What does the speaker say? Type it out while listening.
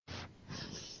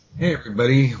Hey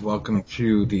everybody, welcome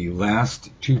to the last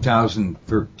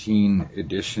 2013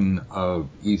 edition of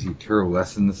Easy Tarot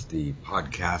Lessons, the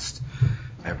podcast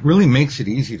that really makes it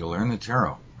easy to learn the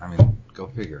tarot. I mean, go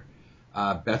figure.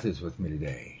 Beth is with me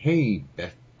today. Hey,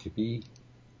 Beth Tippie.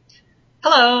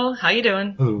 Hello, how you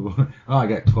doing? Oh, I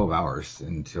got 12 hours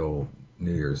until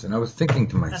New Year's, and I was thinking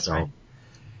to myself,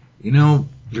 you know,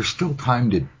 there's still time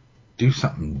to do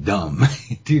something dumb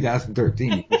in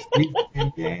 2013.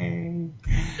 Yay.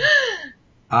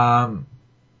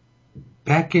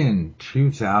 Back in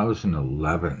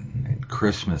 2011 at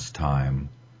Christmas time,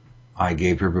 I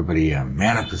gave everybody a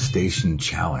manifestation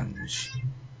challenge,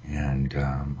 and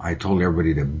I told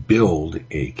everybody to build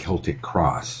a Celtic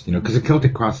cross, because a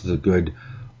Celtic cross is a good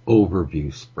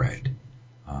overview spread.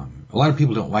 A lot of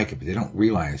people don't like it, but they don't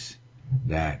realize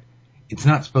that it's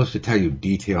not supposed to tell you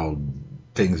detailed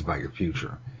things about your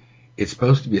future. It's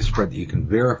supposed to be a spread that you can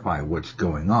verify what's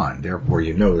going on. Therefore,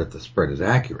 you know that the spread is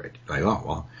accurate. Like, oh,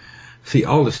 well, see,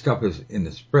 all the stuff is in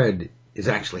the spread is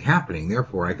actually happening.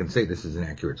 Therefore, I can say this is an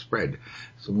accurate spread.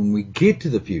 So when we get to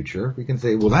the future, we can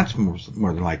say, well, that's more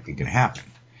than likely going to happen.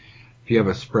 If you have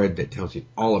a spread that tells you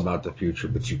all about the future,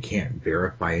 but you can't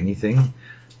verify anything,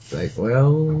 it's like,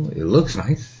 well, it looks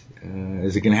nice.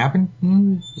 Is it going to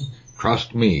happen?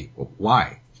 Trust me. Well,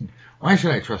 why? Why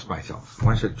should I trust myself?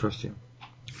 Why should I trust you?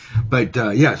 But,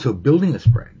 so building a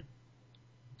spread,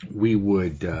 we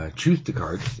would choose the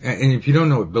cards. And if you don't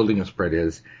know what building a spread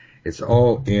is, it's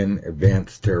all in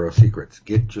Advanced Tarot Secrets.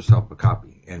 Get yourself a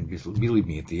copy. And believe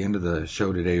me, at the end of the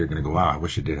show today, you're going to go, wow, I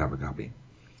wish I did have a copy.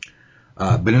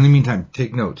 But in the meantime,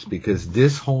 take notes, because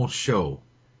this whole show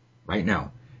right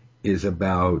now is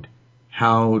about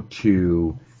how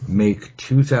to make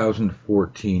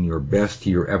 2014 your best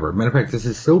year ever. Matter of fact, this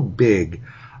is so big,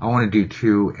 I want to do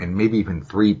 2 and maybe even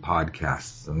 3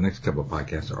 podcasts. The next couple of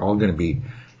podcasts are all going to be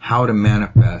how to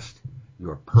manifest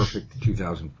your perfect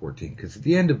 2014. Because at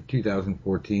the end of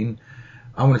 2014,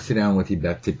 I want to sit down with you,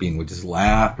 Beth Tippie, and we'll just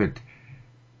laugh at,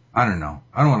 I don't know.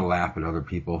 I don't want to laugh at other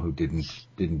people who didn't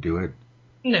do it.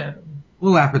 No.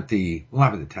 We'll laugh at the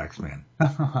tax man.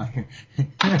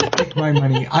 Take my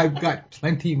money. I've got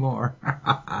plenty more.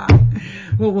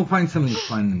 We'll find something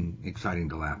fun and exciting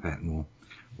to laugh at, and we'll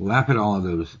laugh at all of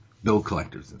those bill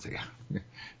collectors and say,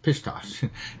 pish tosh,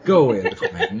 go away,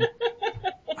 little man.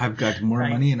 I've got more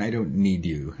money and I don't need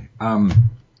you. I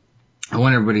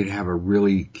want everybody to have a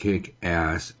really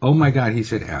kick-ass, oh my God, he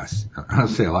said ass. I'll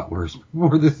say a lot worse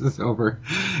before this is over.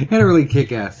 Had a really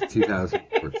kick-ass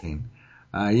 2014.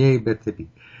 Yay, Beth Tippie.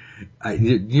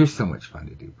 You're so much fun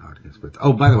to do podcasts with.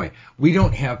 Oh, by the way, we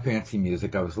don't have fancy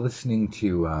music. I was listening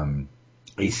to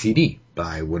a CD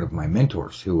by one of my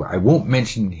mentors, who I won't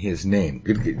mention his name.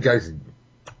 Good guy's a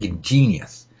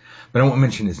genius, but I won't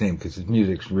mention his name because his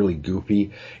music's really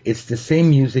goofy. It's the same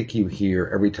music you hear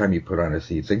every time you put on a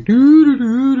CD. It's like doo doo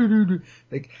doo doo doo.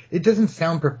 Like, it doesn't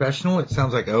sound professional. It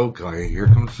sounds like, okay, here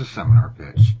comes the seminar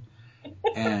pitch.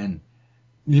 And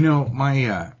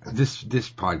my this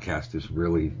podcast is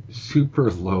really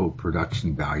super low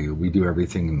production value. We do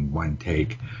everything in one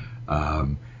take.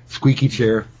 Squeaky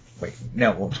chair. Wait,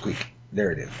 no, it won't squeak.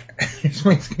 There it is. It's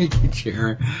my squeaky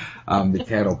chair. The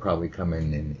cat will probably come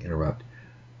in and interrupt.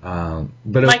 But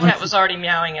my cat was already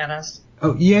meowing at us.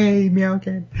 Oh, yay, meow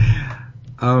cat.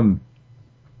 I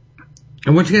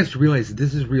want you guys to realize that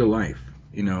this is real life.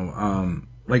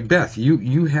 Like Beth,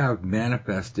 you have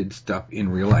manifested stuff in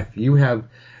real life. You have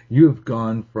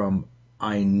gone from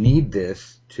I need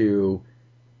this to,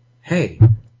 hey,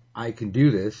 I can do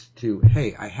this, to,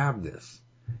 hey, I have this.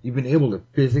 You've been able to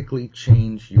physically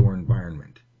change your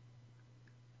environment.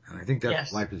 And I think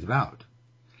that's what life is about.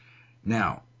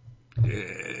 Now,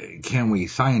 can we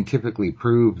scientifically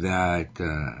prove that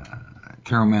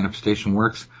tarot manifestation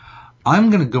works? I'm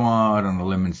going to go out on a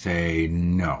limb and say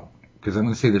no. Because I'm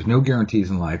going to say there's no guarantees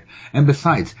in life. And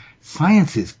besides,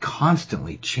 science is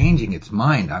constantly changing its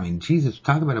mind. I mean, Jesus,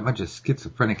 talk about a bunch of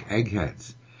schizophrenic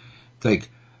eggheads. It's like,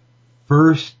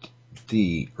 first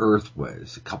the Earth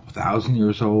was a couple thousand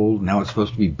years old. Now it's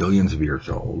supposed to be billions of years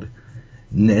old.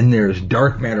 And then there's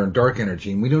dark matter and dark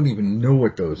energy, and we don't even know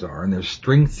what those are. And there's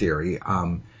string theory.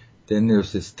 Then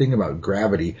there's this thing about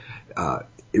gravity,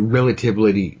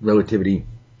 relativity,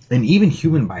 and even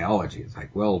human biology. It's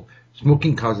like, well,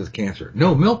 smoking causes cancer.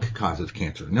 No, milk causes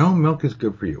cancer. No, milk is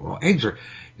good for you. Well,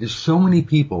 there's so many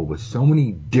people with so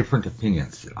many different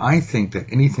opinions that I think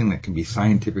that anything that can be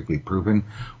scientifically proven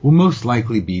will most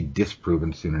likely be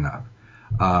disproven soon enough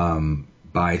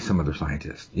by some other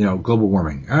scientist. Global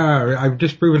warming. I've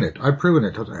disproven it. I've proven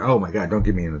it. Oh my God, don't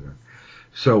get me into that.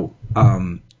 So,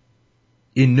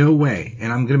 in no way,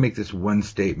 and I'm going to make this one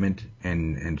statement,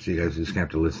 and so you guys are just going to have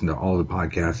to listen to all the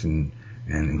podcasts and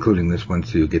including this one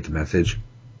so you'll get the message.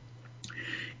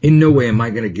 In no way am I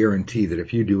going to guarantee that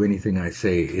if you do anything I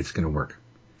say, it's going to work.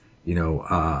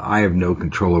 I have no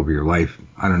control over your life.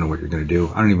 I don't know what you're going to do.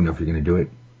 I don't even know if you're going to do it.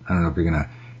 I don't know if you're going to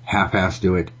half-ass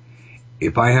do it.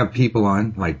 If I have people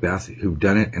on, like Beth, who've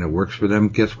done it and it works for them,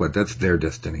 guess what? That's their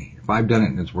destiny. If I've done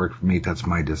it and it's worked for me, that's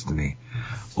my destiny.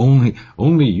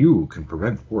 Only you can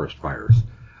prevent forest fires.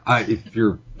 If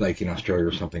you're like in Australia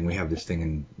or something, we have this thing,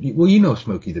 and you know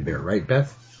Smokey the Bear, right,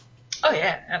 Beth? Oh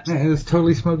yeah, absolutely. Yeah, it was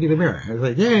totally Smokey the Bear. I was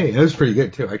like, yay, that was pretty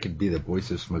good too. I could be the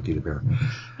voice of Smokey the Bear.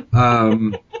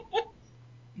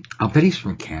 I'll bet he's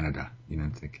from Canada.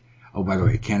 It's like, oh, by the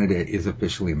way, Canada is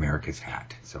officially America's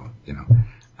hat. So,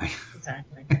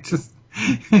 Exactly.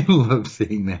 I love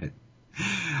seeing that.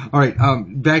 All right,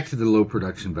 back to the low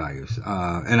production values.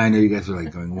 And I know you guys are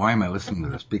like going, why am I listening to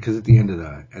this? Because at the end of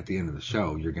the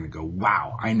show, you're going to go,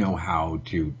 wow, I know how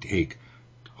to take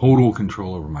total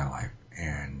control over my life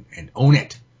and own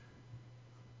it.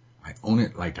 I own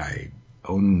it like I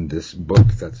own this book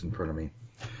that's in front of me.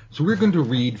 So we're going to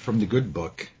read from the good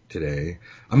book today.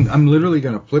 I'm literally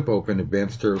going to flip open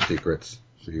Advanced Tarot Secrets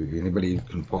so anybody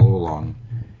can follow along.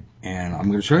 And I'm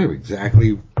going to show you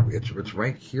exactly, it's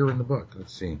right here in the book.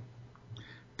 Let's see.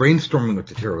 Brainstorming with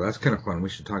the tarot. That's kind of fun. We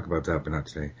should talk about that, but not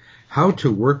today. How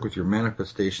to work with your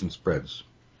manifestation spreads.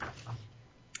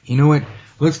 You know what?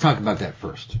 Let's talk about that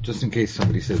first, just in case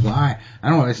somebody says, well, I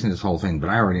don't want to listen to this whole thing, but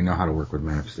I already know how to work with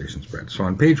manifestation spreads. So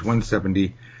on page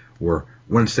 170, or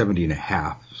 170 and a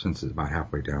half, since it's about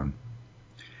halfway down,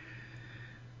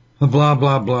 blah,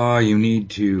 blah, blah, you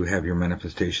need to have your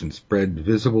manifestation spread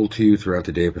visible to you throughout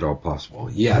the day if at all possible.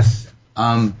 Yes.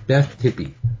 Beth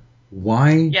Tippie,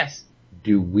 why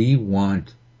do we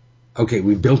want... Okay,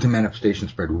 we built a manifestation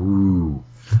spread. Woo.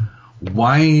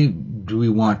 Why do we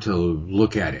want to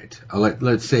look at it?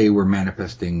 Let's say we're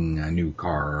manifesting a new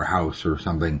car or a house or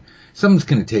something. Something's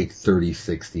going to take 30,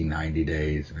 60, 90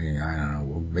 days. I don't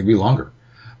know, maybe longer.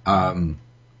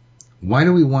 Why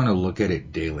do we want to look at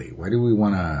it daily? Why do we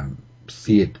want to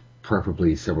see it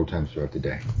preferably several times throughout the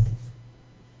day?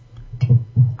 I'm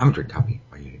going to drink coffee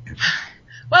while you answer.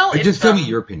 Well, just tell me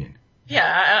your opinion.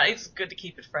 Yeah, it's good to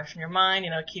keep it fresh in your mind.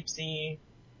 It keeps at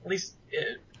least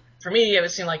for me, it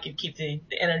would seem like you'd keep the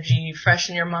energy fresh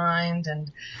in your mind.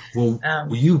 And well,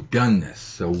 you've done this,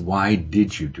 so why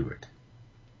did you do it?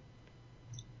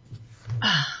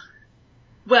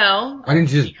 Well, why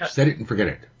didn't you just set it and forget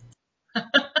it?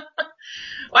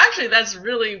 Well, actually, that's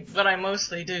really what I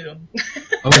mostly do.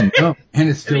 Oh, no. And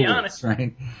it's still to be honest,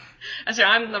 right? I say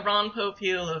I'm the Ron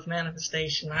Popeil of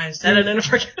manifestation. I set it and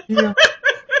forget it. Yeah.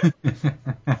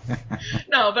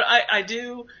 No, but I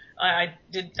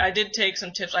did take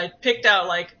some tips. I picked out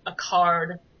like a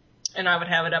card and I would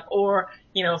have it up, or,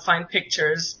 find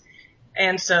pictures.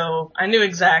 And so I knew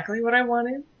exactly what I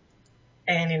wanted.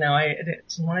 And, I didn't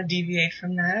want to deviate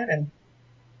from that. And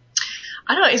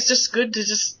I don't know, it's just good to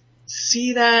just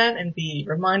see that and be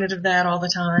reminded of that all the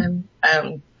time.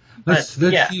 Let's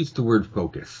use the word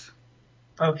focus.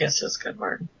 Focus is a good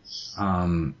word.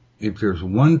 If there's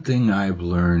one thing I've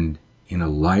learned in a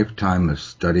lifetime of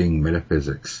studying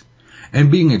metaphysics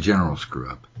and being a general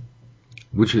screw-up,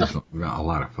 which is a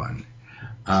lot of fun,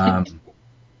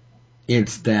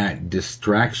 it's that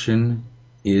distraction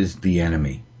is the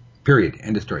enemy. Period.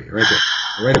 End of story. Right there.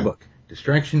 Write a book.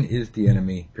 Distraction is the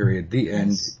enemy. Period. The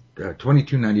end.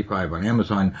 $22.95 on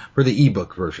Amazon for the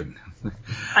ebook version.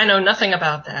 I know nothing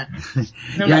about that.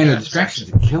 I know.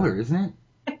 Distraction's a killer, isn't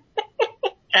it?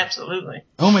 Absolutely.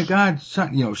 Oh my God.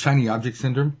 Shiny object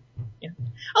syndrome. Yeah.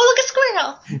 Oh, look, a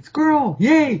squirrel. Squirrel.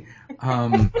 Yay.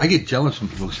 I get jealous when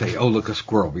people say, oh, look, a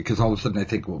squirrel, because all of a sudden I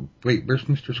think, well, wait, where's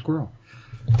Mr. Squirrel?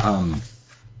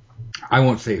 I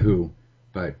won't say who,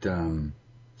 but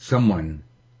someone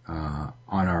on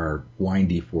our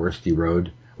windy, foresty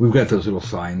road, we've got those little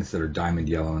signs that are diamond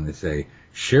yellow, and they say,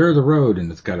 share the road,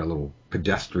 and it's got a little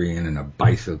pedestrian and a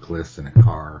bicyclist and a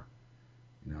car,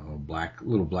 little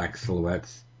black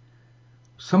silhouettes.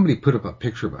 Somebody put up a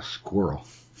picture of a squirrel.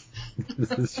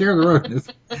 Share the road.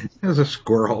 There's a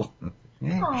squirrel.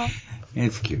 Yeah.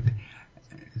 It's cute.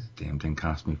 This damn thing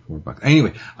cost me $4.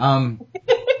 Anyway,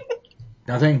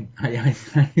 nothing.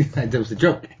 That was a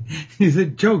joke. It's a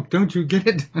joke. Don't you get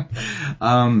it?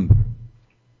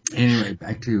 Anyway,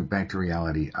 back to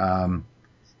reality. But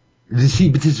this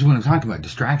is what I'm talking about,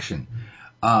 distraction.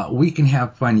 We can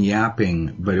have fun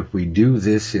yapping, but if we do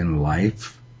this in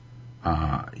life,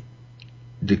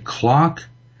 the clock,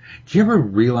 do you ever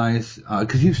realize,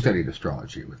 because you've studied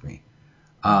astrology with me,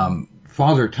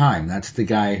 Father Time, that's the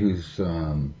guy who's,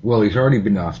 he's already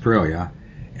been to Australia,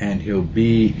 and he'll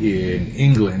be in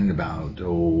England in about,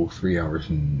 3 hours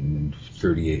and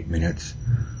 38 minutes.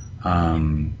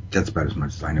 That's about as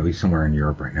much as I know. He's somewhere in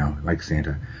Europe right now, like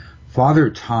Santa. Father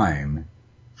Time,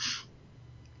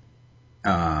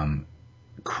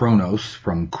 Chronos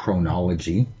from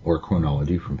chronology, or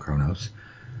chronology from Chronos.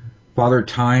 Father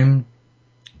Time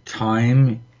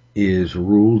is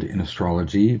ruled in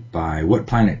astrology by what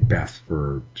planet, Beth,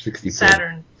 for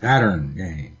 64? Saturn,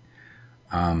 yay.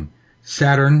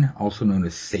 Saturn, also known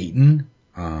as Satan,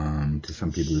 to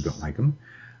some people who don't like him.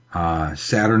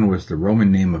 Saturn was the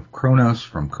Roman name of Chronos.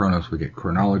 From Chronos we get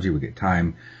chronology, we get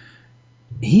time.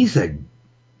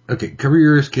 Cover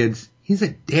your ears, kids. He's a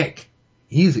dick.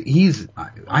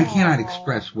 I cannot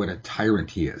express what a tyrant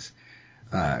he is.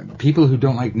 People who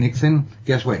don't like Nixon,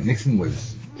 guess what? Nixon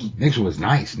was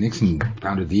nice. Nixon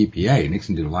founded the EPA.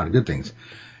 Nixon did a lot of good things.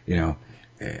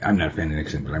 I'm not a fan of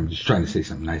Nixon, but I'm just trying to say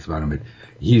something nice about him. But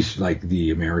he's like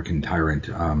the American tyrant,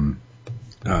 tried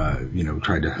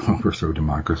to overthrow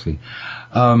democracy.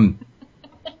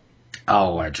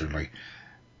 Allegedly.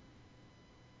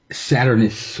 Saturn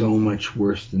is so much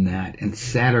worse than that, and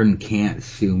Saturn can't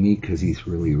sue me because he's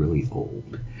really, really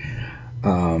old.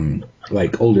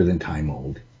 Like older than time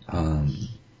old.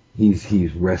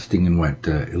 He's resting in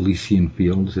Elysian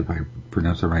Fields, if I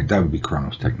pronounce that right. That would be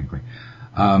Chronos, technically.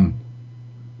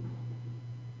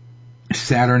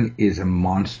 Saturn is a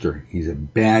monster. He's a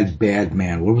bad, bad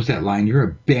man. What was that line? You're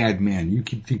a bad man. You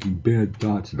keep thinking bad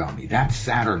thoughts about me. That's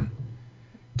Saturn.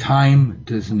 Time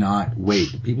does not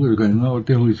wait. People are going, what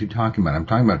the hell is he talking about? I'm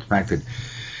talking about the fact that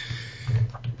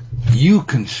you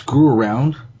can screw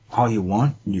around all you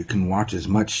want. You can watch as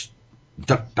much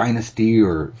Duck Dynasty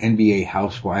or NBA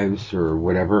Housewives or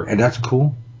whatever, and that's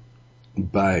cool.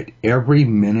 But every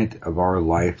minute of our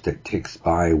life that ticks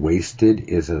by wasted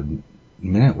is a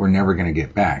minute we're never going to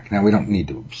get back. Now, we don't need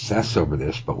to obsess over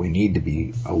this, but we need to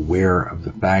be aware of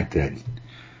the fact that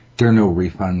there are no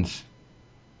refunds.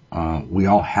 We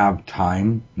all have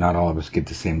time. Not all of us get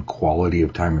the same quality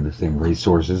of time or the same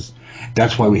resources.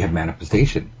 That's why we have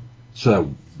manifestation.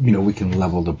 So that, we can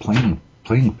level the playing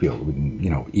field. We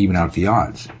can, even out the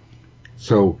odds.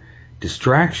 So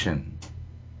distraction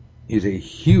is a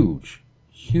huge,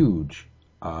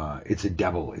 it's a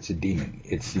devil. It's a demon.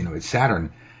 It's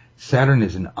Saturn. Saturn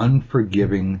is an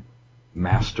unforgiving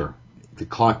master. The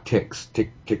clock ticks,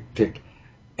 tick, tick, tick.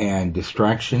 And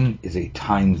distraction is a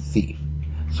time thief.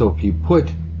 So if you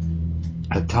put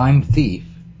a time thief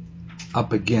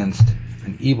up against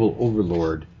an evil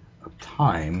overlord of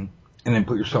time, and then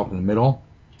put yourself in the middle,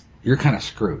 you're kind of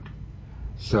screwed.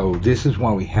 So this is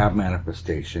why we have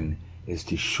manifestation, is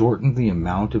to shorten the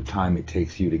amount of time it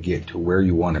takes you to get to where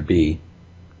you want to be,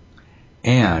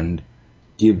 and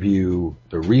give you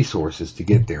the resources to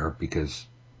get there, because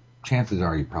chances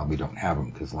are you probably don't have them,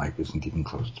 because life isn't even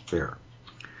close to fair.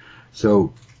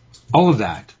 So all of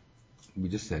that we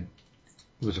just said,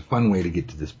 it was a fun way to get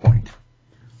to this point.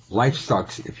 Life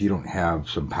sucks if you don't have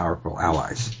some powerful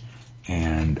allies.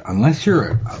 And unless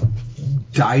you're a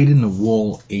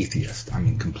dyed-in-the-wool atheist,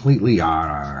 completely,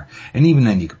 and even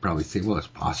then you could probably say, well, it's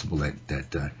possible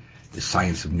that the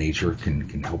science of nature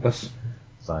can help us.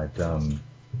 But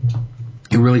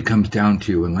it really comes down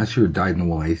to, unless you're a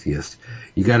dyed-in-the-wool atheist,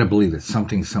 you got to believe that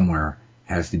something somewhere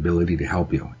has the ability to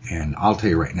help you. And I'll tell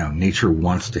you right now, nature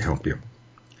wants to help you.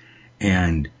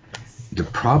 And the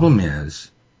problem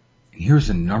is, here's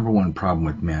the number one problem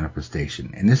with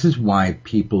manifestation, and this is why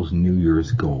people's New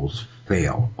Year's goals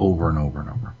fail over and over and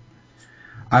over.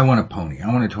 I want a pony. I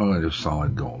want a toilet of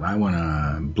solid gold. I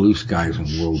want blue skies and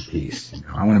world peace.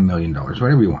 I want $1 million.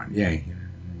 Whatever you want. Yay.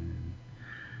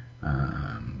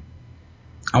 I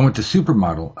want the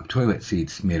supermodel of toilet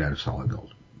seats made out of solid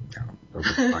gold.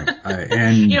 Okay, fine.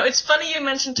 And it's funny you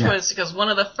mentioned toilets, because one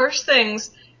of the first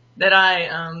things that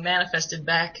I manifested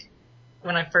back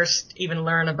when I first even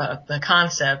learned about the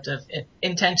concept of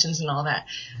intentions and all that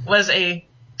was a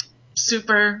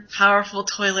super powerful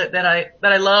toilet that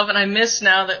I love and I miss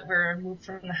now that we're moved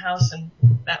from the house, and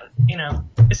that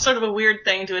it's sort of a weird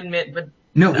thing to admit, but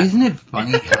isn't it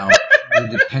funny how we're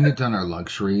dependent on our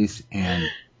luxuries, and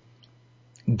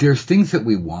there's things that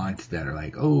we want that are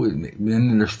like, and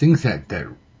then there's things that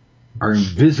are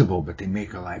invisible, but they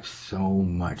make our life so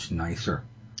much nicer.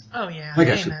 Oh, yeah. Like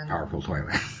a super powerful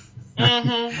toilet.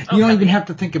 Mm-hmm. You don't even have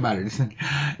to think about it. It's like,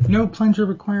 no plunger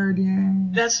required.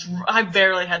 Yay. I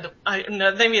barely had to.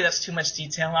 No, maybe that's too much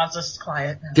detail. I was just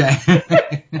quiet. Yeah.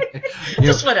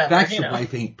 Just whatever. Facts of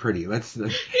life ain't pretty. Yeah, that's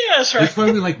right. That's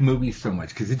why we like movies so much,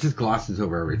 because it just glosses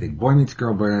over everything. Boy meets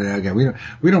girl.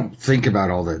 We don't think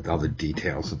about all the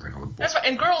details. That's right.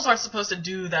 And girls aren't supposed to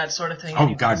do that sort of thing. Oh,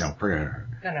 anyways. God, no. Forget it.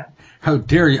 No. How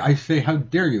dare you? I say, how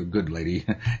dare you, good lady?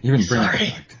 Even bring Sorry.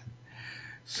 it back.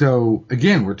 So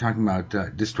again, we're talking about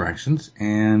distractions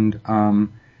and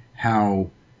how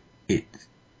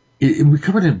we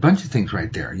covered a bunch of things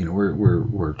right there.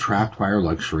 We're trapped by our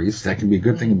luxuries. That can be a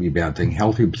good thing and be a bad thing.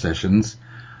 Healthy obsessions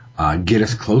get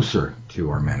us closer to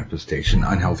our manifestation.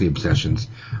 Unhealthy obsessions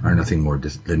are nothing more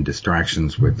than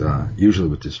distractions with usually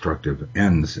with destructive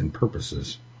ends and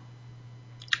purposes.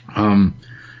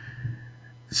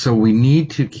 So we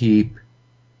need to keep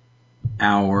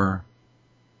our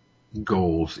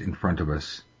goals in front of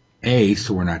us. A,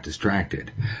 so we're not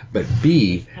distracted. But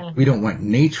B, we don't want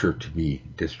nature to be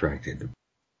distracted.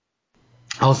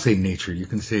 I'll say nature. You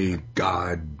can say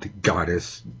God, the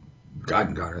goddess, God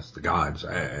and goddess, the gods.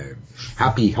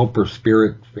 Happy helper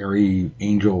spirit, fairy,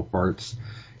 angel, farts,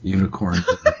 unicorn,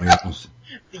 whales.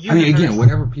 I mean, again,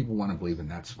 whatever people want to believe in,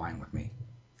 that's fine with me.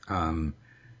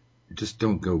 Just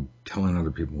don't go telling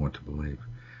other people what to believe.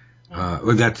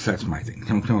 Well, that's my thing.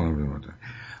 Don't tell everyone what to.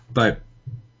 But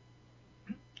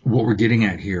what we're getting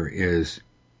at here is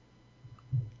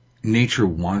nature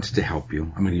wants to help you.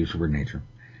 I'm going to use the word nature.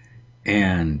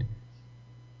 And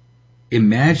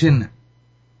imagine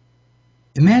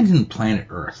planet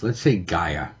Earth. Let's say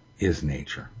Gaia is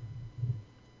nature.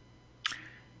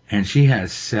 And she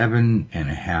has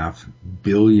 7.5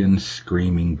 billion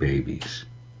screaming babies.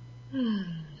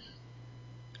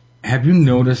 Have you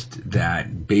noticed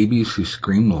that babies who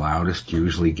scream the loudest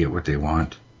usually get what they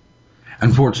want?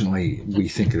 Unfortunately, we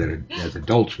think that as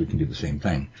adults we can do the same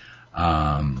thing.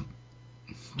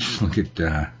 Just look at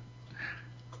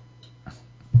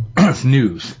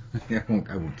news. I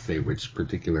won't say which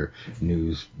particular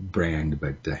news brand,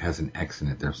 but has an X in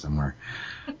it there somewhere.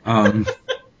 Pay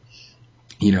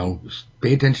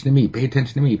attention to me, pay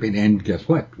attention to me. And guess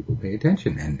what? People pay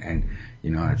attention, and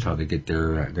that's how they get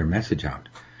their message out.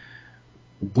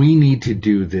 We need to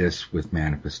do this with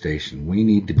manifestation. We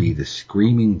need to be the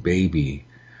screaming baby,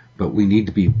 but we need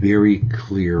to be very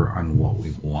clear on what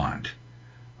we want.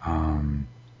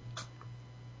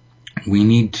 We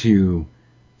need to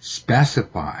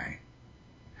specify.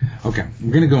 Okay,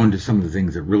 we're going to go into some of the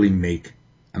things that really make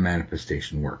a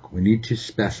manifestation work. We need to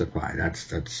specify.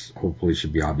 That's hopefully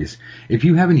should be obvious. If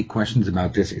you have any questions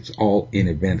about this, it's all in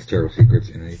Advanced Tarot Secrets,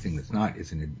 and anything that's not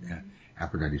is in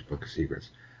Aphrodite's Book of Secrets.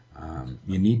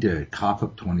 You need to cough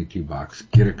up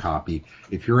 $22, get a copy.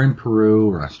 If you're in Peru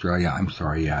or Australia, I'm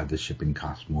sorry, the shipping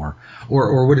costs more.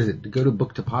 Or what is it? Go to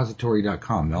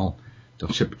bookdepository.com. They'll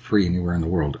ship it free anywhere in the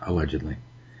world, allegedly.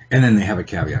 And then they have a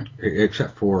caveat,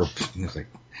 except for, it's like,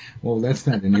 well, that's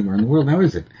not anywhere in the world, now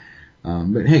is it?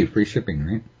 But hey, free shipping,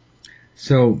 right?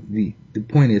 So the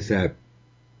point is that,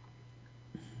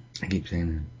 I keep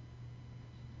saying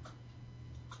that,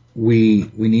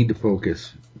 we need to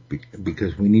focus,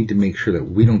 because we need to make sure that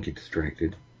we don't get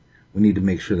distracted. We need to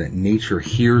make sure that nature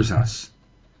hears us.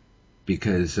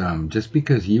 Because just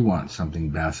because you want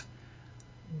something, Beth,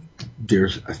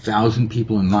 there's 1,000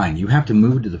 people in line. You have to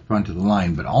move to the front of the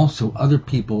line, but also other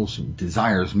people's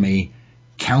desires may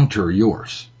counter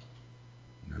yours.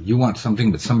 You want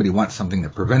something, but somebody wants something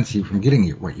that prevents you from getting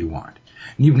what you want.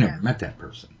 And you've never met that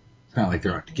person. It's not like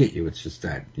they're out to get you. It's just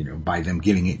that, by them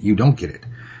getting it, you don't get it.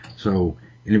 So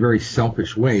in a very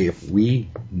selfish way, if we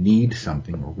need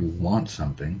something or we want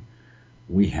something,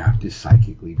 we have to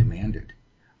psychically demand it.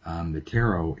 The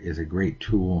tarot is a great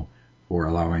tool for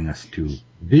allowing us to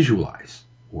visualize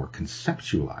or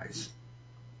conceptualize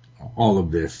all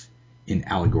of this in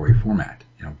allegory format.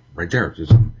 Right there, there's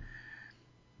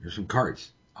some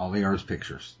cards. All they are is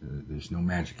pictures. There's no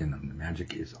magic in them. The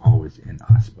magic is always in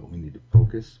us, but we need to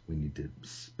focus. We need to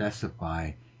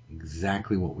specify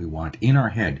exactly what we want in our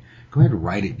head. Go ahead and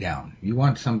write it down. You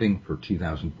want something for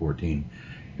 2014.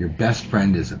 Your best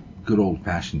friend is a good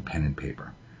old-fashioned pen and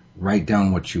paper. Write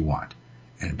down what you want.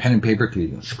 And pen and paper, you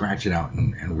can scratch it out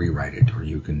and rewrite it, or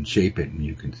you can shape it and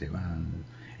you can say, well,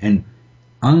 and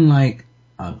unlike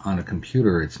on a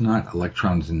computer, it's not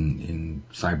electrons in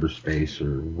cyberspace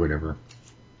or whatever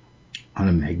on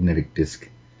a magnetic disk.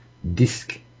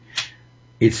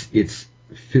 It's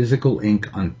physical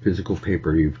ink on physical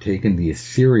paper. You've taken the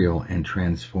ethereal and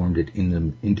transformed it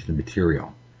into the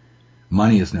material.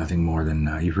 Money is nothing more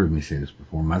than, you've heard me say this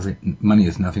before, money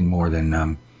is nothing more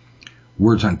than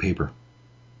words on paper.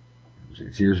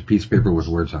 Here's a piece of paper with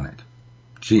words on it.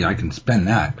 Gee, I can spend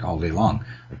that all day long.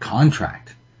 A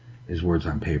contract is words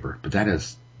on paper, but that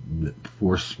has the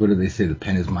force. What do they say? The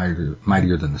pen is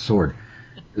mightier than the sword.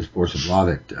 This force of law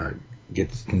that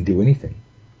can do anything.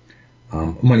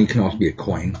 Money can also be a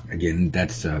coin. Again,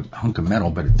 that's a hunk of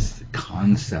metal, but it's a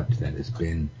concept that has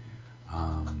been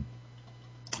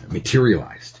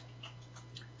materialized.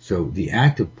 So the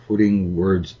act of putting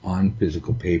words on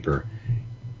physical paper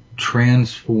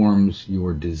transforms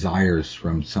your desires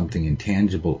from something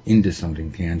intangible into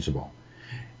something tangible.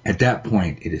 At that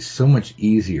point, it is so much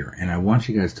easier, and I want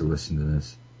you guys to listen to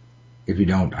this. If you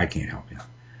don't, I can't help you.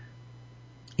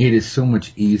 It is so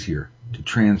much easier to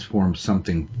transform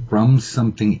something from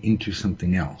something into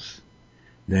something else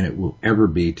than it will ever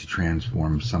be to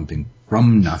transform something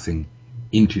from nothing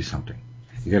into something.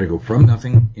 You got to go from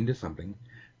nothing into something,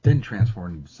 then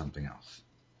transform into something else.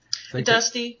 Like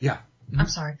Dusty? Yeah. Mm-hmm. I'm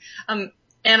sorry. And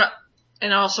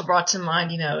I also brought to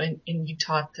mind, and you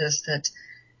taught this, that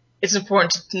it's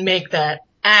important to make that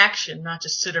action, not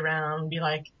just sit around and be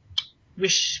like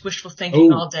wishful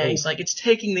thinking all day. It's like it's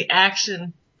taking the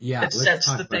action that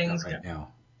sets the things right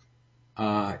now.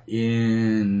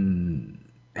 In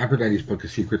Aphrodite's Book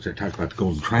of Secrets, I talk about the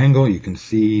golden triangle. You can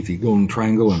see the golden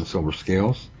triangle and the silver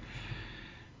scales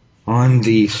on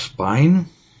the spine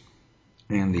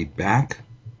and the back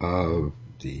of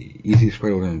the easiest way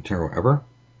to learn tarot ever,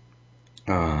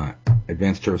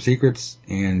 Advanced Tarot Secrets,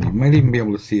 and you might even be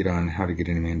able to see it on How to Get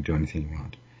Any Man to Do Anything You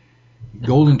Want.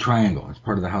 Golden Triangle is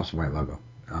part of the House of White logo,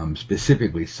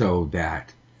 specifically so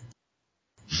that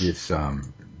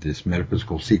this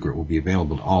metaphysical secret will be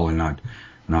available to all and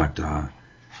not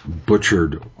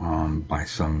butchered by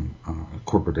some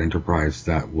corporate enterprise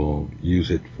that will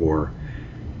use it for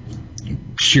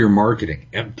sheer marketing,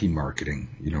 empty marketing,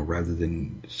 rather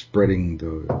than spreading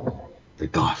the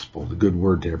gospel, the good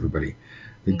word to everybody.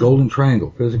 The golden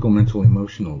triangle, physical, mental,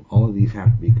 emotional, all of these have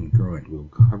to be congruent. We'll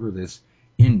cover this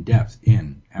in depth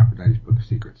in Aphrodite's Book of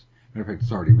Secrets. Matter of fact,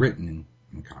 it's already written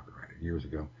and copyrighted years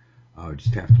ago.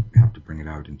 Just have to bring it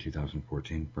out in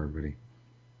 2014 for everybody.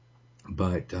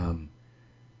 But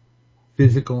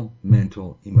physical,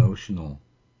 mental, emotional,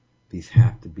 these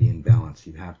have to be in balance.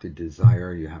 You have to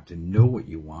desire, you have to know what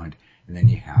you want, and then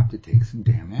you have to take some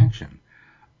damn action.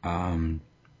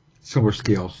 Silver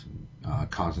scales,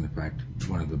 cause and effect,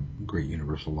 one of the great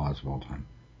universal laws of all time.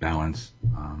 Balance,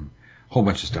 whole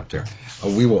bunch of stuff there.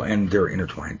 They're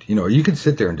intertwined. You can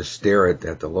sit there and just stare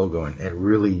at the logo and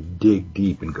really dig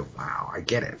deep and go, wow, I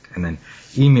get it. And then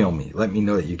email me. Let me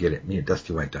know that you get it. Me at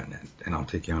dustywhite.net, and I'll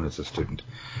take you on as a student.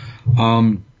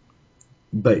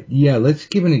 But yeah, let's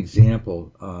give an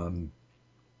example.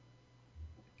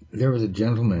 There was a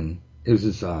gentleman. It was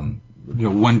this,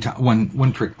 one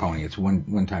trick pony. It's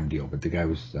one time deal. But the guy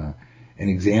was an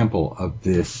example of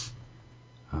this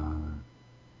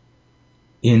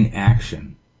in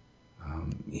action.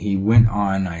 He went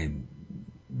on.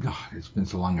 It's been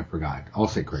so long I forgot. I'll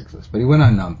say Craigslist. But he went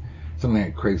on something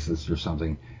like Craigslist or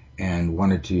something, and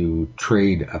wanted to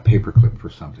trade a paperclip for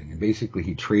something. And basically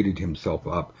he traded himself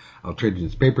up. I'll trade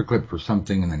this paperclip for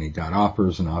something, and then he got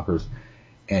offers and offers.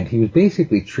 And he was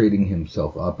basically trading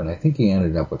himself up, and I think he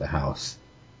ended up with a house.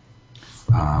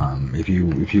 If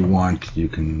you want, you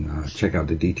can check out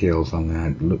the details on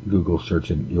that. Google search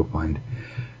it, you'll find.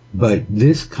 But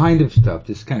this kind of stuff,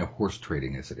 this kind of horse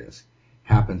trading as it is,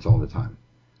 happens all the time.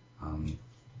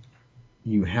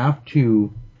 You have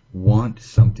to want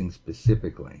something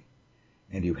specifically,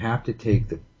 and you have to take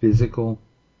the physical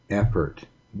effort.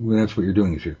 Well, that's what you're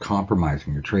doing, is you're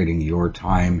compromising. You're trading your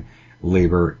time,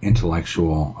 labor,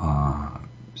 intellectual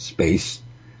space,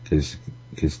 because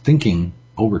thinking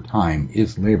over time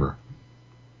is labor.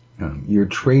 You're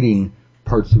trading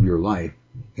parts of your life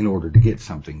in order to get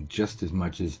something, just as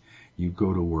much as you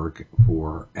go to work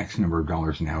for X number of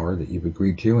dollars an hour that you've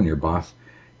agreed to, and your boss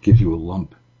gives you a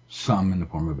lump sum in the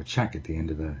form of a check at the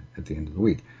end of the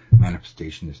week.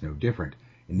 Manifestation is no different.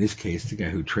 In this case, the guy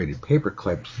who traded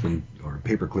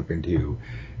paperclip into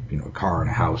a car and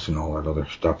a house and all that other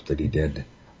stuff that he did,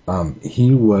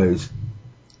 he was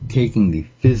taking the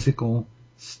physical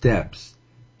steps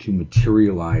to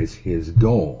materialize his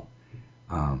goal.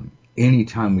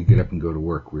 Anytime we get up and go to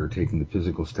work, we are taking the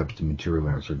physical steps to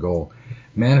materialize our goal.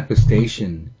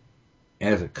 Manifestation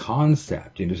as a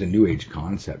concept, as a new age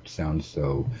concept, sounds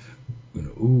so,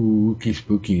 ooky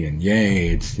spooky and yay,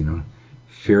 it's,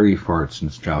 fairy farts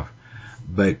and stuff.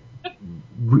 But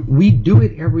we do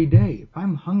it every day. If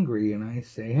I'm hungry and I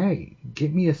say, hey,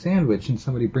 get me a sandwich, and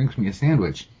somebody brings me a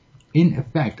sandwich, in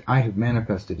effect, I have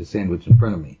manifested a sandwich in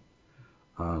front of me.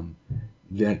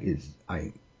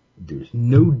 There's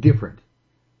no different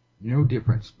no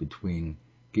difference between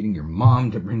getting your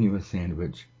mom to bring you a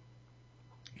sandwich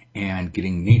and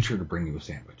getting nature to bring you a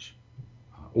sandwich,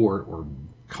 or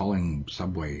calling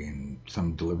Subway and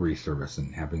some delivery service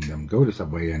and having them go to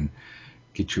Subway and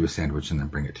get you a sandwich and then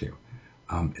bring it to you.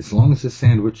 As long as the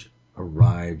sandwich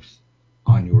arrives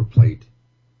on your plate,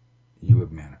 you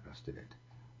have manifested it.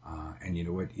 And you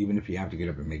know what? Even if you have to get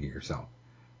up and make it yourself.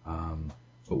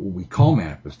 But what we call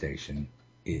manifestation,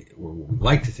 or what we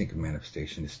like to think of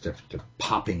manifestation, is stuff to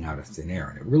popping out of thin air.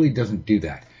 And it really doesn't do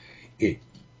that. It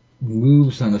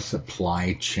moves on a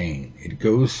supply chain. It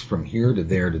goes from here to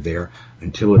there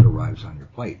until it arrives on your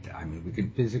plate. I mean, we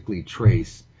can physically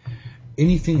trace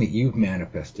anything that you've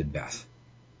manifested, Beth.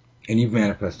 And you've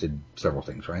manifested several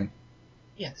things, right?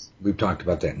 Yes. We've talked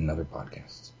about that in other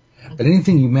podcasts. But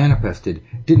anything you manifested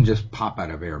didn't just pop out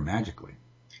of air magically.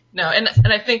 No, and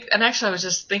I think, and actually I was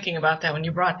just thinking about that when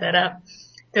you brought that up,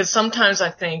 because sometimes I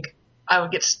think I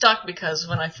would get stuck because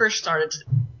when I first started,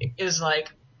 it was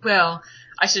like, well,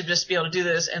 I should just be able to do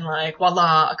this and like,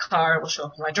 voila, a car will show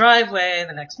up in my driveway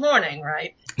the next morning,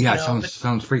 right? Yeah,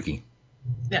 sounds freaky.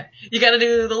 Yeah, you got to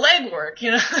do the legwork,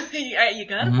 you know. you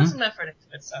got to put some effort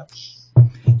into it. So.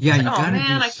 Yeah, you got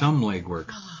to do some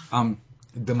legwork.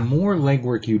 The more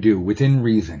legwork you do within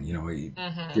reason, you know,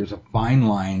 there's a fine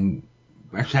line.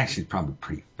 Actually, probably a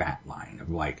pretty fat line of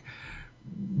like,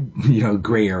 you know,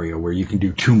 gray area where you can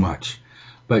do too much,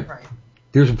 but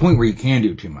there's a point where you can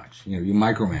do too much. You know, you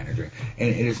micromanage it,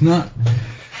 and it's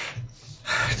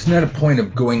not a point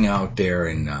of going out there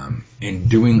and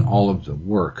doing all of the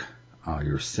work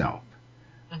yourself,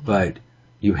 but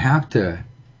you have to.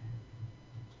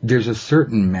 There's a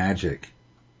certain magic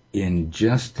in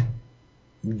just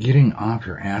getting off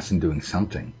your ass and doing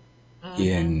something,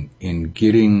 in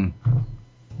getting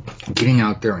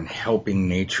out there and helping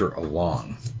nature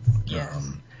along.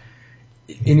 Yes.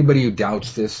 Anybody who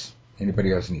doubts this, anybody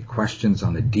who has any questions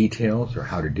on the details or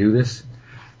how to do this,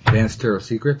 Advanced Tarot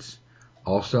Secrets,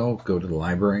 also go to the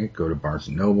library, go to Barnes &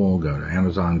 Noble, go to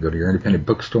Amazon, go to your independent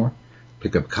bookstore,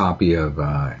 pick up a copy of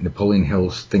Napoleon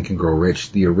Hill's Think and Grow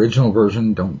Rich, the original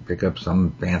version. Don't pick up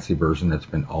some fancy version that's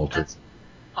been altered. That's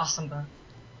awesome book.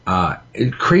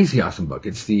 Crazy awesome book.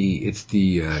 It's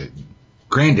the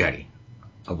granddaddy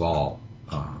of all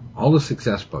the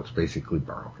success books basically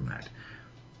borrow from that.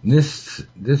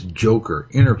 This joker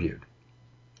interviewed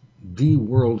the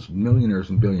world's millionaires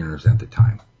and billionaires at the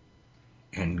time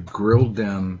and grilled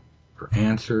them for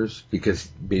answers because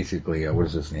basically, what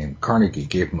is his name? Carnegie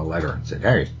gave him a letter and said,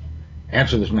 hey,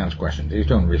 answer this man's questions. He's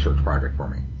doing a research project for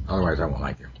me. Otherwise, I won't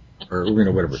like you. Or, you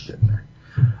know, whatever's sitting there.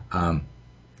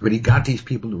 But he got these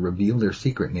people to reveal their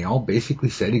secret, and they all basically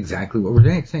said exactly what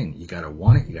we're saying. You got to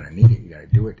want it, you got to need it, you got to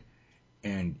do it,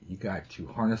 and you got to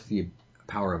harness the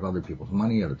power of other people's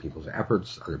money, other people's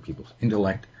efforts, other people's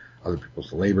intellect, other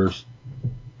people's labors.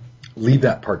 Leave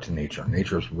that part to nature.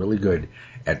 Nature is really good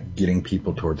at getting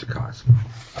people towards a cause.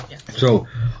 Yeah. So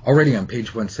already on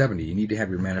page 170, you need to have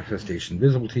your manifestation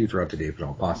visible to you throughout the day if at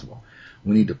all possible.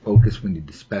 We need to focus, we need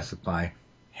to specify,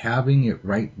 having it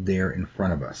right there in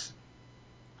front of us.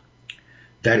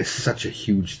 That is such a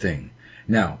huge thing.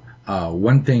 Now,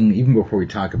 one thing, even before we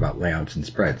talk about layouts and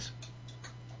spreads,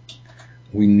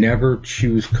 we never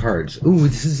choose cards. Ooh,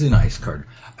 this is a nice card.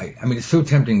 I mean, it's so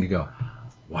tempting to go,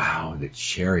 wow, the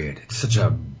Chariot. It's such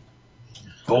a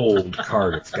bold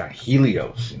card. It's got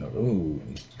Helios, you know. Ooh,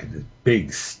 he's got this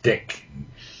big stick.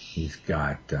 He's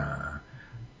got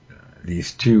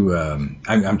these two.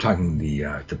 I'm talking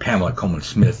the Pamela Coleman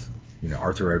Smith, you know,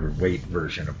 Arthur Edward Waite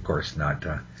version, of course, not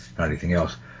anything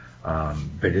else.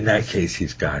 But in that case,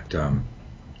 he's got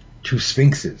two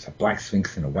sphinxes, a black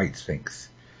sphinx and a white sphinx.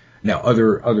 Now,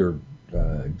 other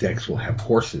decks will have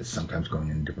horses, sometimes going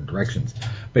in different directions.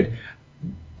 But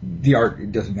the art,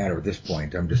 it doesn't matter at this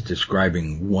point. I'm just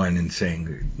describing one and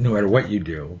saying, no matter what you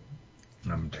do,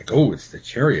 and I'm like, oh, it's the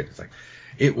Chariot. It's like,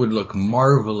 it would look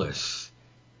marvelous,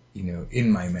 you know,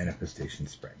 in my manifestation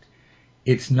spread.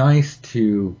 It's nice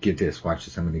to get this. Watch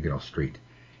this. I'm going to get all straight.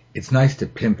 It's nice to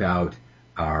pimp out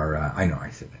our. I know I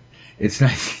said that. It's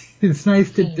nice. It's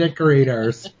nice to decorate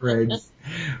our spreads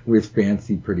with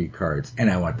fancy, pretty cards. And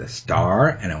I want the star,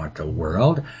 and I want the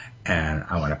world, and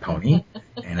I want a pony,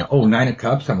 and Nine of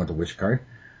Cups. I want the wish card.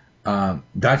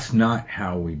 That's not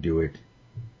how we do it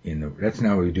that's not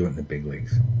how we do it in the big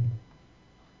leagues.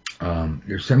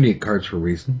 There's 78 cards for a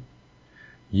reason.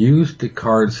 Use the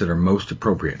cards that are most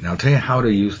appropriate. Now I'll tell you how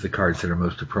to use the cards that are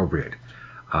most appropriate.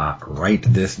 Write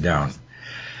this down.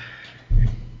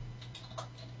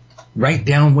 Write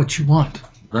down what you want.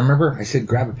 Remember, I said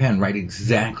grab a pen, write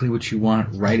exactly what you want,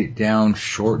 write it down,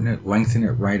 shorten it, lengthen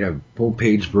it, write a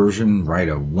full-page version, write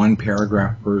a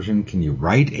one-paragraph version. Can you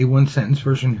write a one-sentence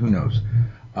version? Who knows?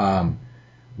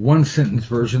 One-sentence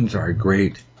versions are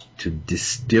great to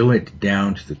distill it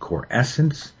down to the core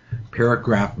essence.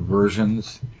 Paragraph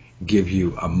versions give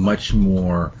you a much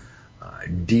more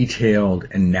detailed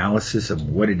analysis of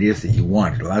what it is that you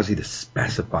want. It allows you to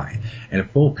specify. And a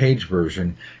full-page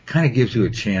version kind of gives you a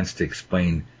chance to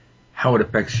explain how it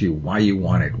affects you, why you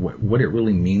want it, what it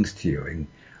really means to you. And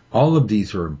all of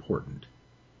these are important.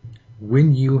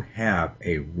 When you have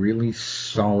a really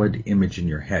solid image in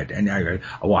your head, and I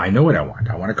know what I want.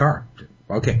 I want a car.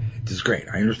 Okay, this is great.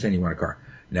 I understand you want a car.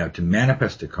 Now, to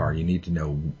manifest a car, you need to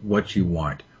know what you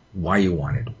want, why you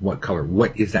want it, what color,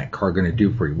 what is that car going to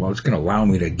do for you? Well, it's going to allow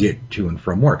me to get to and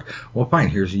from work. Well, fine,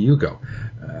 here's a Yugo.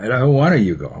 I don't want a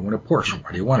Yugo. I want a Porsche.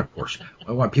 Why do you want a Porsche?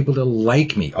 I want people to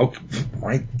like me. Okay,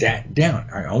 write that down.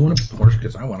 I want a Porsche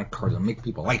because I want a car that makes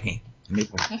people like me.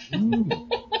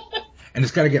 And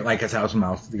it's got to get like 1,000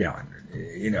 miles to the gallon.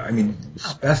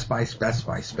 Specify.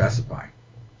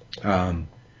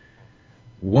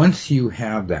 Once you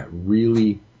have that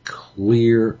really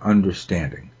clear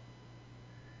understanding,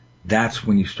 that's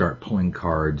when you start pulling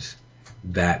cards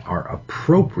that are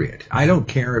appropriate. I don't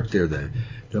care if they're the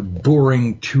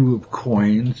boring two of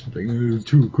coins. Like,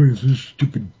 two of coins, this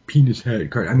stupid penis head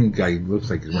card. I mean, the guy looks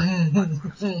like he's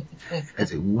wearing. I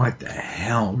say, what the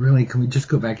hell? Really? Can we just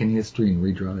go back in history and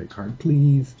redraw that card,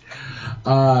 please?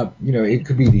 It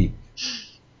could be the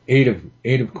eight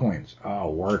of coins. Oh,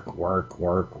 work.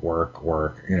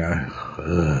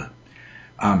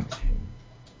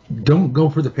 Don't go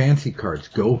for the fancy cards.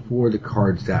 Go for the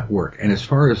cards that work. And as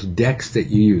far as decks that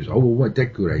you use, what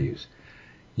deck would I use?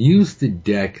 Use the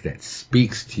deck that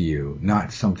speaks to you,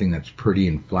 not something that's pretty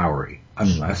and flowery,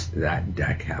 unless that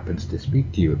deck happens to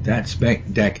speak to you. If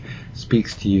that deck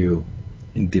speaks to you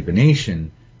in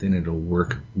divination, then it'll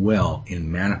work well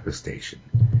in manifestation.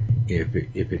 If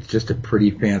it's just a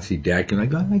pretty fancy deck, and I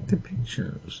like the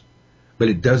pictures, but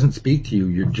it doesn't speak to you,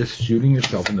 you're just shooting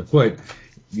yourself in the foot.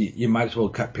 You might as well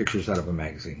cut pictures out of a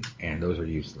magazine, and those are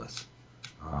useless.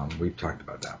 We've talked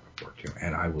about that before, too,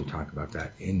 and I will talk about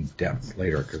that in depth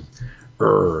later, because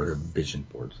vision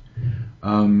boards.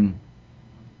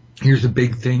 Here's a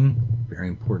big thing, very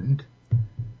important.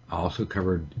 I also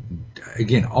covered,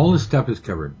 again, all this stuff is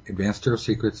covered. Advanced Tarot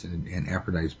Secrets and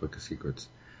Aphrodite's Book of Secrets.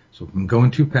 So if I'm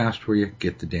going too fast for you,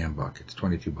 get the damn book. It's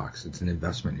 $22. It's an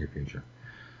investment in your future.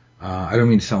 I don't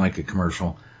mean to sound like a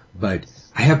commercial, but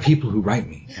I have people who write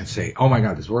me and say, oh my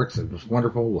God, this works. It was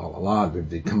wonderful. La, la, la.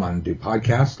 They come on and do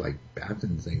podcasts like Beth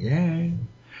and say, yay. And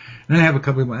then I have a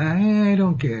couple of them, I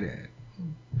don't get it.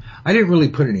 I didn't really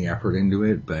put any effort into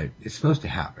it, but it's supposed to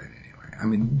happen anyway. I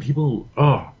mean, people,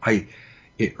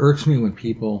 it irks me when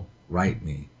people write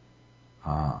me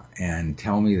and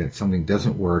tell me that something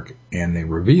doesn't work, and they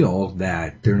reveal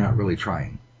that they're not really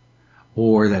trying,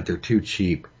 or that they're too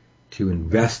cheap to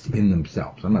invest in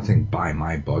themselves. I'm not saying buy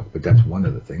my book, but that's one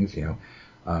of the things, do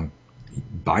I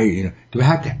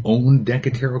have to own a deck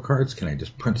of tarot cards? Can I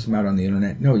just print some out on the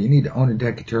internet? No, you need to own a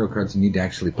deck of tarot cards. You need to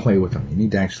actually play with them. You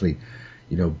need to actually,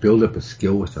 build up a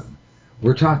skill with them.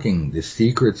 We're talking the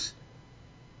secrets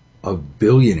of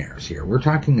billionaires here. We're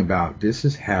talking about this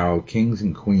is how kings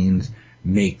and queens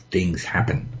make things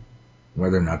happen,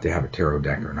 whether or not they have a tarot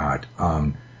deck or not.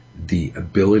 The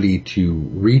ability to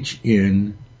reach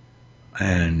in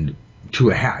and to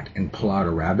a hat and pull out a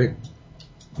rabbit.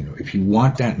 If you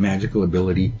want that magical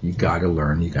ability, you got to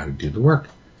learn. You got to do the work.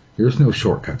 There's no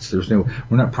shortcuts. We're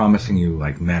not promising you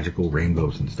like magical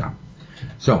rainbows and stuff.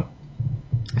 So,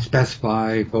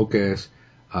 specify, focus,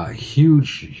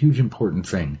 huge important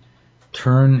thing.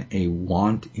 Turn a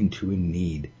want into a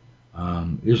need.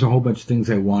 There's a whole bunch of things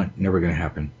I want, never going to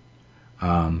happen.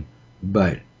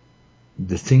 But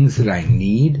the things that I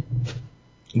need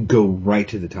go right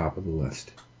to the top of the list.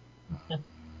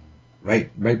 Right,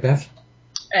 Beth?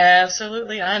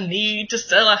 Absolutely. I need to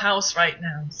sell a house right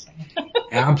now. So.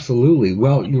 Absolutely.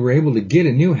 Well, you were able to get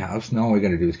a new house. Now all we got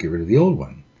to do is get rid of the old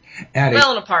one. An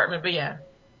apartment, but yeah.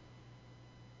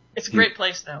 It's a great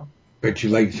place, though. But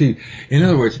in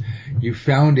other words, you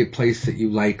found a place that you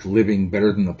like living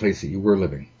better than the place that you were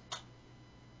living.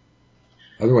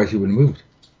 Otherwise, you wouldn't have moved.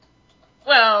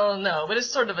 Well, no, but it's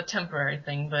sort of a temporary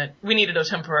thing, but we needed a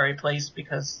temporary place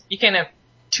because you can't have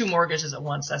 2 mortgages at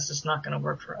once. That's just not going to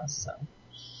work for us,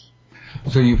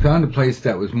 So you found a place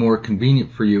that was more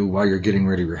convenient for you while you're getting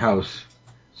rid of your house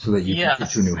so that you can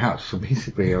get your new house. So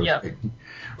basically,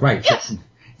 right. Yes. So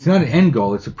it's not an end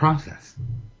goal, it's a process.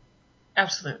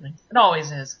 Absolutely. It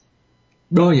always is.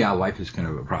 Well, yeah, life is kind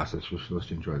of a process. We're supposed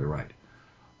to enjoy the ride.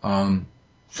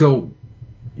 So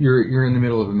you're in the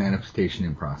middle of a manifestation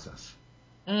in process.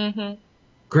 Mm-hmm.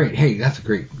 Great. Hey, that's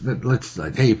great. Let's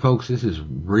hey folks, this is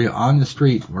real on the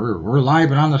street. We're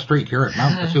live and on the street here at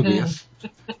Mount Vesuvius.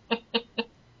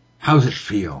 How's it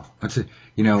feel?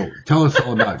 Tell us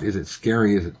all about it. Is it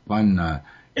scary? Is it fun?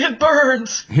 It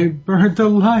burns. It burns the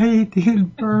light.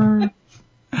 It burns.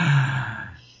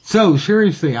 So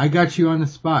seriously, I got you on the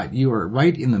spot. You are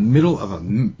right in the middle of a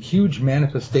huge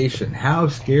manifestation. How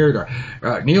scared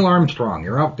are Neil Armstrong?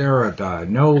 You're out there at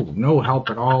no help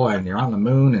at all, and you're on the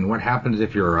moon. And what happens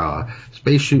if your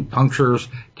space chute punctures?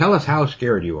 Tell us how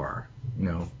scared you are.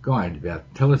 Go on, Beth.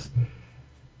 Tell us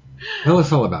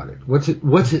all about it. What's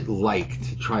it like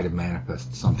to try to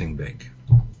manifest something big?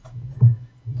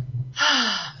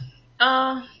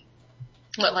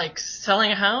 What, like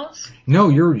selling a house? No,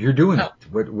 you're doing it.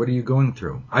 What are you going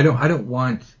through? I don't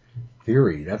want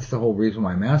theory. That's the whole reason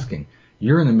why I'm asking.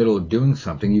 You're in the middle of doing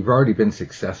something. You've already been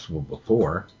successful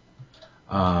before.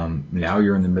 Now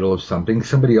you're in the middle of something.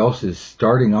 Somebody else is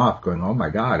starting off going, oh my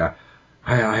God,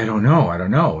 I don't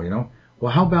know.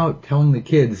 Well, how about telling the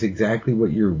kids exactly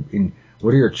what you're in?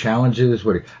 What are your challenges?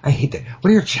 I hate that. What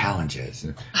are your challenges?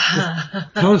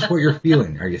 Tell us what you're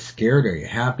feeling. Are you scared? Are you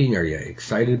happy? Are you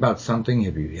excited about something?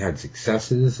 Have you had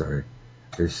successes? Or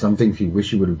there's some things you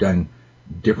wish you would have done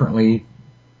differently?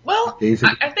 Well,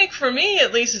 I think for me,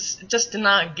 at least, it's just to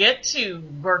not get too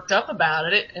worked up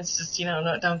about it. It's just,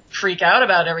 don't freak out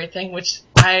about everything, which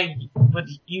I would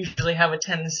usually have a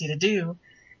tendency to do.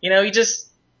 You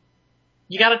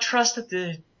gotta trust that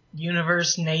the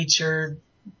universe, nature,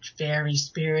 fairy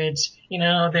spirits,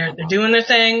 they're doing their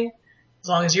thing. As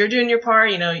long as you're doing your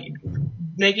part,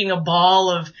 making a ball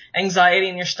of anxiety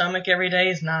in your stomach every day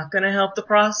is not going to help the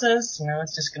process.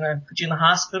 It's just going to put you in the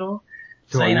hospital.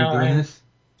 So are you doing this?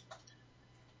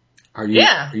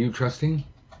 Yeah. Are you trusting?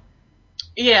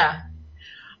 Yeah.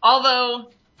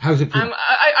 Although, how's it feel?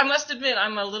 I must admit,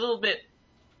 I'm a little bit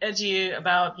edgy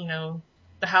about,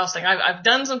 the house thing. I've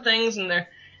done some things and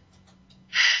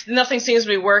nothing seems to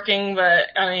be working, but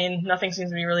nothing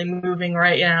seems to be really moving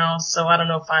right now. So I don't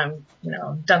know if I'm,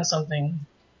 done something.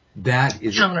 That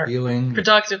is a feeling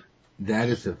productive. That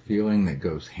is a feeling that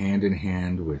goes hand in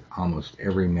hand with almost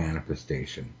every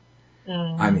manifestation.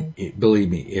 Mm-hmm. Believe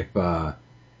me, if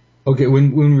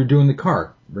when we were doing the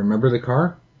car, remember the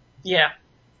car? Yeah.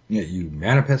 Yeah, you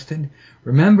manifested.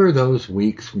 Remember those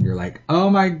weeks when you're like, oh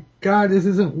my God, this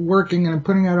isn't working, and I'm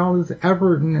putting out all this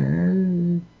effort,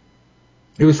 and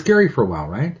it was scary for a while,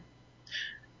 right?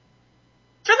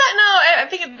 For that, no, I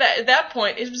think at that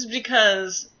point, it was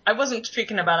because I wasn't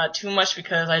speaking about it too much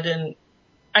because I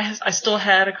still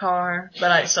had a car,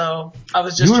 so I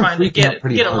was just trying to get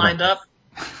it lined up.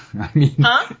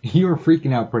 Huh? You were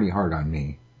freaking out pretty hard on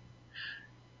me.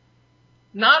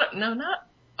 That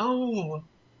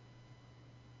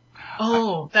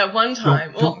one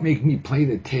time. Don't make me play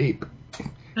the tape.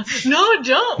 No,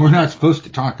 don't. We're not supposed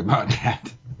to talk about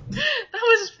that.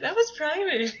 That was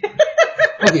private.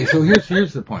 Okay, so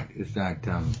here's the point: is that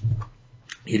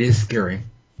it is scary.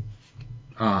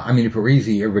 If it were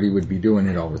easy, everybody would be doing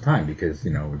it all the time because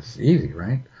it's easy,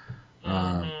 right?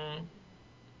 Mm-hmm.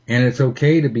 And it's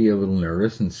okay to be a little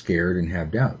nervous and scared and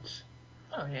have doubts.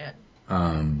 Oh yeah.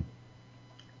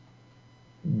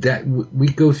 That we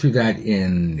go through that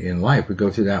in life. We go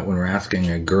through that when we're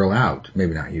asking a girl out.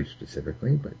 Maybe not you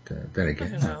specifically, but then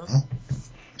again, who knows?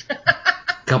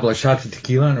 Couple of shots of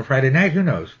tequila on a Friday night. Who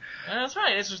knows? That's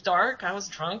right. It was dark. I was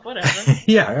drunk. Whatever.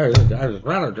 Yeah, I was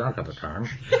rather drunk at the time.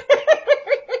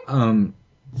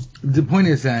 The point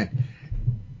is that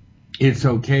it's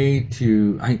okay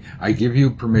to. I give you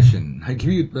permission. I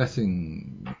give you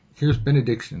blessing. Here's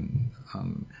benediction.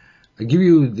 I give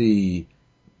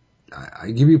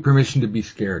you permission to be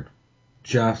scared.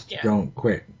 Just don't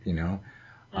quit.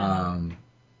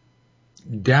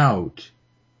 Doubt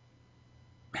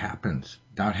happens.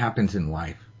 Doubt happens in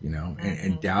life,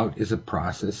 and doubt is a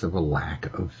process of a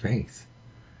lack of faith.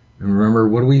 And remember,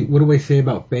 what do we say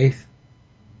about faith?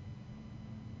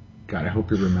 God, I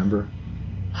hope you remember.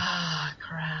 Ah,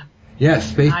 crap. Yes,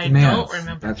 faith demands. I don't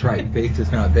remember. That's right. Faith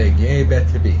does not beg. Yay,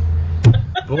 Beth Tippie.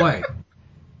 Boy,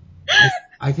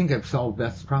 I think I've solved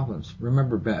Beth's problems.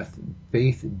 Remember, Beth,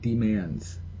 faith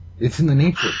demands. It's in the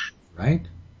nature, right?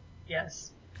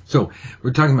 Yes. So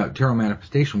we're talking about tarot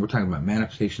manifestation. We're talking about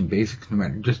manifestation basics.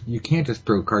 You can't just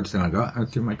throw cards down and go, I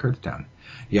threw my cards down.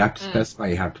 You have to specify.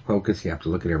 You have to focus. You have to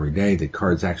look at every day. The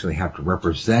cards actually have to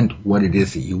represent what it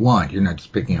is that you want. You're not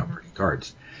just picking out pretty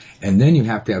cards. And then you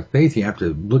have to have faith. You have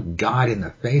to look God in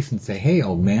the face and say, hey,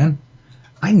 old man,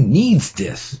 I needs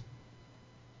this.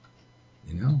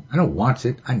 I don't want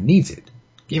it. I needs it.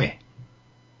 Give me.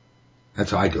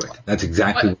 That's how I do it. That's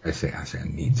exactly what I say. I say I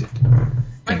needs it.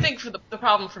 I think the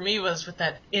problem for me was with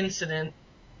that incident,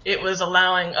 it was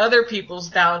allowing other people's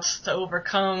doubts to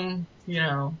overcome,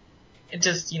 it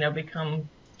just, become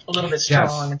a little bit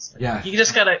strong. Yes. You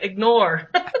just gotta ignore.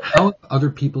 How have other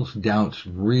people's doubts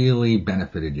really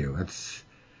benefited you?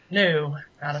 No,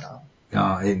 not at all.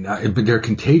 But they're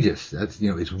contagious. That's,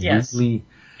 it's really.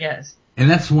 Yes. And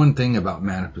that's one thing about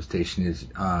manifestation is,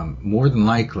 more than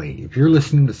likely, if you're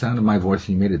listening to the sound of my voice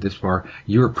and you made it this far,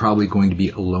 you're probably going to be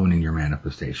alone in your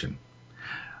manifestation.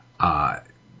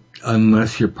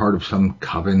 Unless you're part of some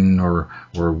coven or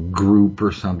group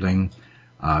or something,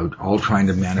 all trying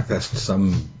to manifest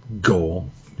some goal,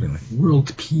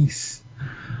 world peace.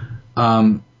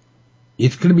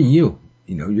 It's going to be you.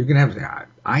 You're going to have,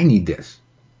 I need this.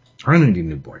 I need a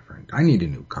new boyfriend. I need a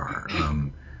new car.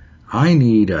 I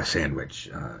need a sandwich.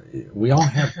 We all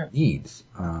have needs.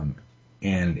 And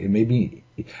it may be,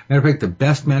 matter of fact, the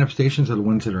best manifestations are the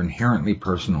ones that are inherently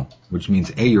personal, which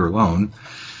means A, you're alone,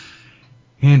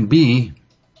 and B,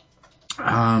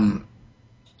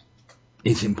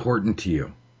 it's important to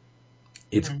you.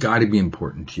 It's got to be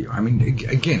important to you. I mean,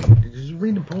 again, just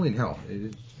read Napoleon Hill.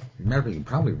 Matter of fact, you can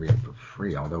probably read it for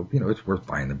free, although, it's worth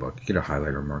buying the book. Get a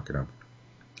highlighter and mark it up.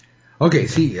 Okay,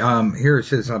 see, here it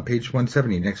says on page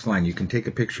 170, next line, you can take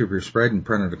a picture of your spread and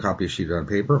print out a copy of sheet on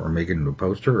paper or make it into a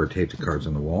poster or tape the cards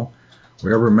on the wall.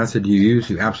 Whatever method you use,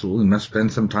 you absolutely must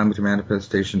spend some time with your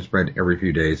manifestation spread every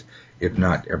few days, if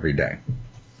not every day.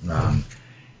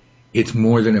 It's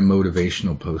more than a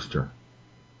motivational poster.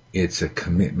 It's a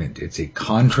commitment. It's a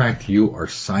contract you are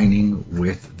signing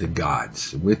with the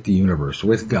gods, with the universe,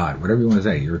 with God, whatever you want to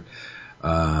say.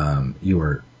 You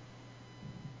are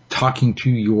talking to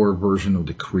your version of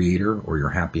the creator or your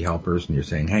happy helpers, and you're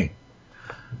saying, hey,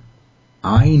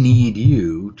 I need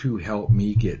you to help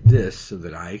me get this so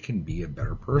that I can be a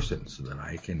better person, so that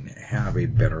I can have a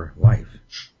better life.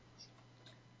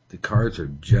 The cards are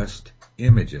just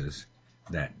images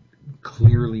that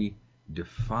clearly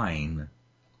define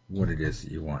what it is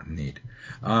that you want and need.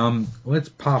 Let's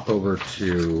pop over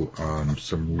to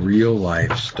some real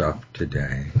life stuff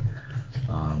today.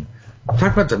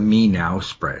 Talk about the Me Now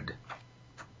spread.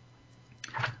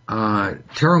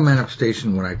 Tarot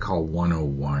manifestation, what I call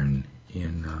 101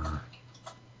 in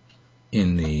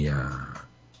the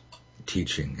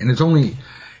teaching. And it's only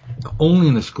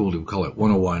in the school do we call it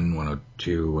 101,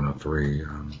 102, 103.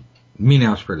 Me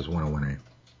Now spread is 101A.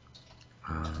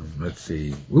 Let's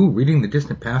see. Reading the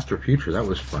distant past or future. That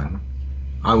was fun.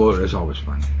 It's always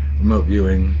fun. Remote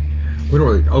viewing. We don't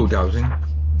really, dowsing.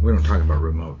 We don't talk about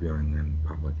remote viewing in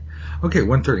public. Okay,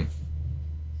 130.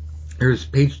 Here's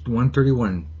page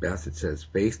 131, Beth. It says,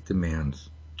 faith demands.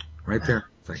 Right there.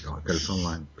 It's like, I've got its own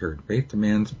line. Period. Faith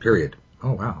demands, period.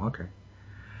 Oh, wow, okay.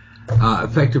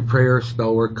 Effective prayer,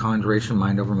 spell work, conjuration,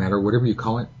 mind over matter, whatever you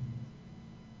call it.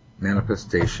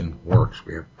 Manifestation works.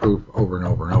 We have proof over and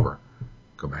over and over.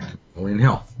 Go back to Napoleon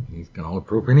Hill. He's got all the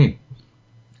proof we need.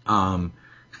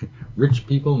 Rich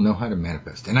people know how to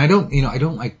manifest. And I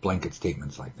don't like blanket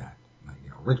statements like that.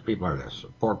 Rich people are this,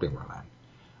 poor people are that.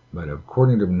 But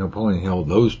according to Napoleon Hill,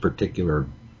 those particular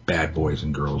bad boys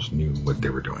and girls knew what they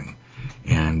were doing.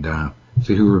 And so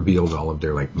he revealed all of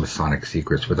their Masonic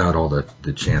secrets without all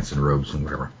the chants and robes and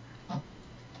whatever.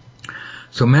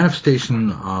 So manifestation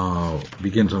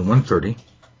begins on 130.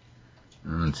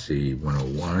 Let's see,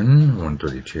 101,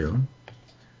 132.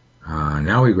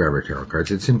 Now we grab our tarot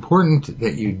cards. It's important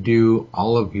that you do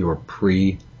all of your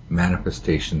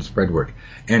pre-manifestation spread work.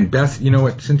 And Beth, you know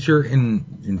what? Since you're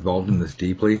involved in this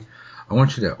deeply, I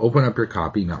want you to open up your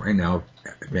copy, not right now,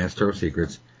 Advanced Tarot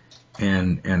Secrets,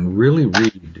 and really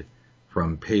read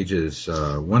from pages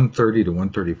 130 to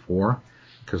 134.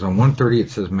 Because on 130 it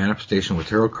says manifestation with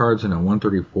tarot cards, and on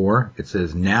 134 it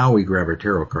says now we grab our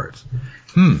tarot cards.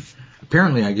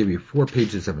 Apparently I give you 4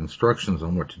 pages of instructions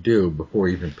on what to do before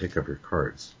you even pick up your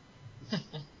cards.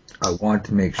 I want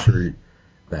to make sure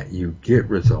that you get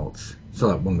results so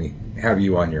that when we have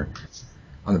you on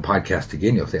the podcast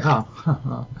again, you'll say,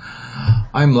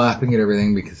 I'm laughing at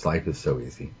everything because life is so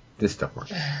easy. This stuff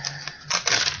works.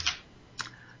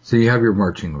 So you have your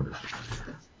marching orders.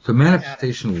 So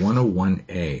manifestation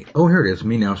 101A. Oh, here it is.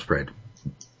 Me Now spread.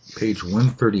 Page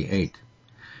 138.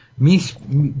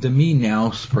 The Me Now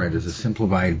spread is a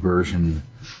simplified version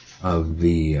of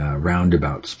the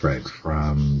roundabout spread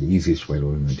from the easiest way to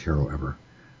learn the tarot ever.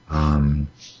 I'd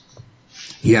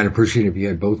appreciate it if you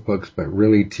had both books, but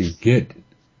really to get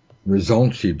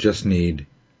results, you just need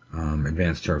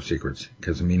Advanced Tarot Secrets,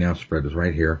 because the Me Now spread is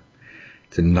right here.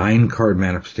 It's a 9-card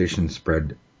manifestation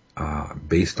spread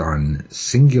based on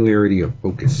singularity of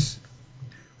focus.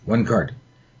 One card.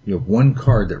 You have one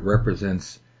card that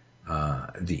represents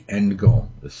the end goal,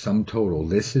 the sum total.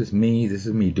 This is me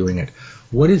doing it.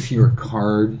 What is your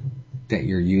card that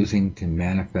you're using to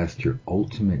manifest your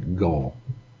ultimate goal?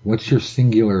 What's your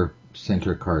singular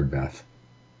center card, Beth?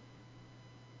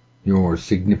 Your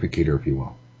significator, if you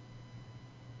will.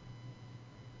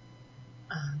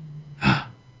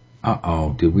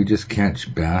 Uh-oh, did we just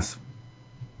catch Beth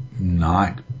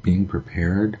not being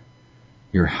prepared?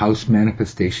 Your house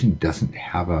manifestation doesn't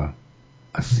have a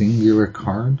singular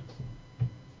card?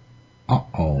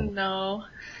 Uh-oh. No.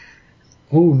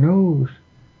 Oh, no.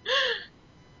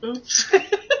 Oops.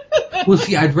 Well,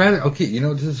 see, I'd rather... Okay,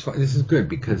 this is good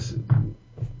because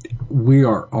we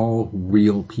are all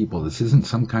real people. This isn't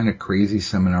some kind of crazy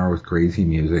seminar with crazy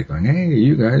music going, hey,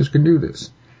 you guys can do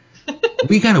this.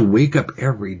 We got to wake up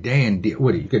every day and you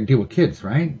got to deal with kids,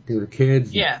 right? Deal with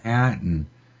kids, yeah, and cat, and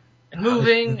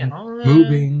moving, and all that.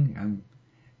 Moving, and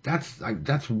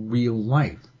that's real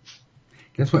life.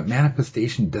 Guess what?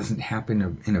 Manifestation doesn't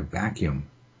happen in a vacuum.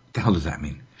 What the hell does that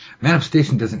mean?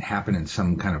 Manifestation doesn't happen in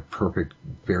some kind of perfect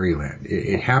fairyland.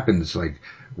 It happens like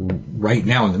right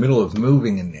now in the middle of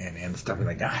moving and stuff.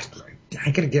 Like, gosh, I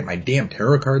got to get my damn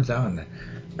tarot cards out, and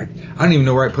I don't even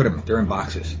know where I put them. They're in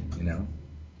boxes,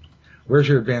 Where's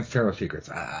your advanced tarot secrets?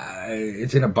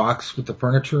 It's in a box with the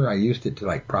furniture. I used it to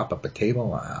like prop up a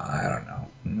table. I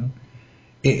don't know.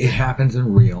 It happens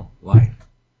in real life.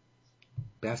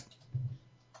 Best.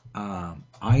 Okay.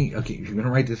 If you're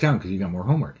gonna write this down because you got more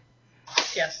homework.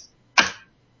 Yes.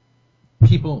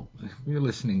 People, if you're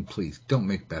listening, please don't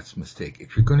make Beth's mistake.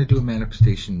 If you're going to do a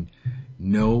manifestation,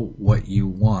 know what you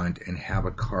want and have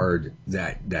a card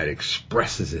that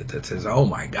expresses it. That says, "Oh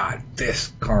my God,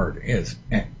 this card is."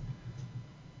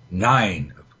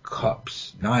 9 of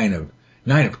cups, 9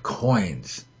 of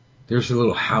coins. There's a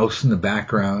little house in the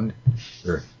background,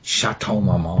 your Chateau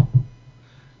Maman.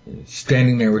 You're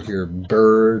standing there with your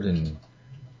bird, and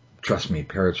trust me,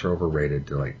 parrots are overrated.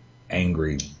 They're like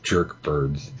angry jerk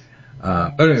birds.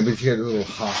 But anyway, but you got a little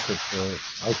hawk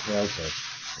okay.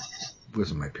 It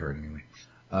wasn't my parrot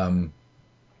anyway.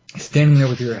 Standing there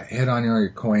with your head on all your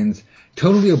coins,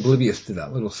 totally oblivious to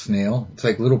that little snail. It's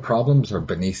like little problems are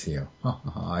beneath you.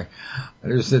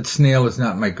 There's that snail is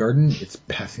not in my garden, it's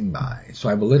passing by. So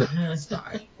I will let it pass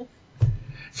by.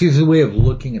 See, this is a way of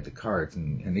looking at the cards.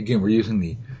 And again, we're using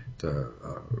the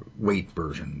weight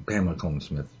version, Pamela Colman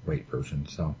Smith weight version.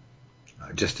 So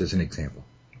just as an example.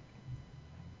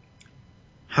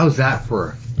 How's that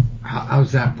for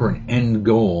an end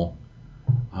goal?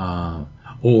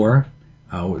 Or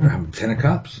 10 of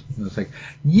cups. And it's like,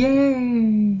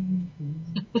 yay!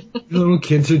 The little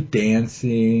kids are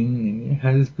dancing, and your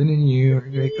husband and you are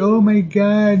like, oh my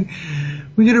God,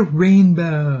 we got a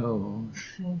rainbow.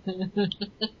 The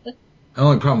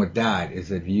only problem with that is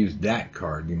that if you use that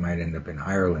card, you might end up in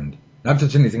Ireland. Not that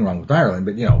there's anything wrong with Ireland,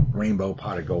 but rainbow,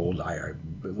 pot of gold,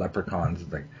 leprechauns.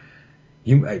 It's like,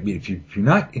 if you're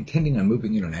not intending on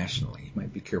moving internationally, you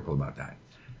might be careful about that.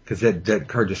 Because that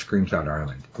card just screams out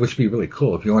Ireland, which would be really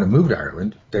cool. If you want to move to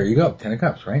Ireland, there you go, 10 of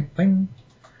cups, right? Bing.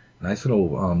 Nice little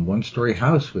one-story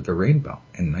house with a rainbow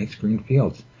and nice green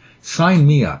fields. Sign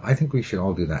me up. I think we should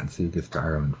all do that and see who gets to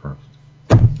Ireland first.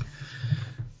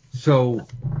 So,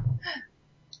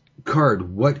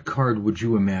 what card would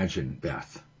you imagine,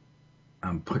 Beth?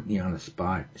 I'm putting you on the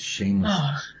spot, shameless.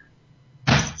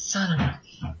 Oh, son of a...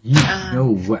 You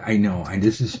know what I know, and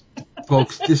this is,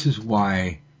 folks, this is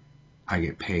why I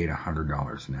get paid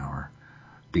 $100 an hour,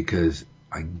 because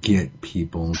I get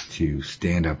people to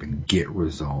stand up and get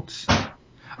results. All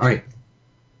right.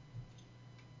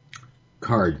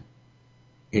 Card.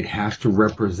 It has to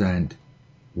represent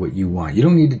what you want. You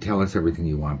don't need to tell us everything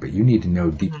you want, but you need to know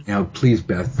deep. Now, please,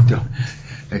 Beth, don't,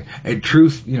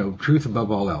 truth above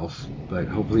all else, but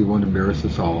hopefully it won't embarrass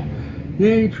us all.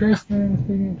 Yay, trash,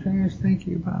 thank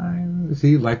you, bye.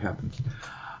 See, life happens.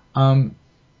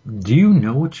 Do you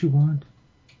know what you want?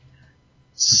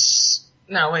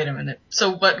 Now, wait a minute.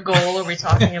 So what goal are we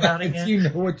talking about again? Do you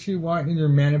know what you want in your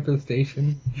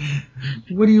manifestation?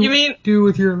 What do you do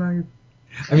with your life?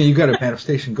 I mean, you got a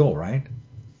manifestation goal, right?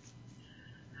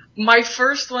 My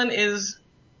first one is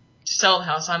to sell the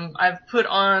house. I'm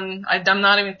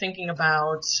not even thinking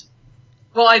about,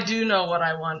 well, I do know what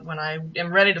I want when I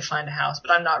am ready to find a house,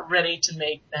 but I'm not ready to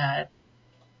make that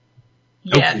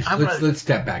yet. Okay, so let's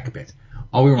step back a bit.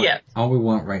 All we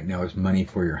want right now is money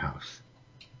for your house.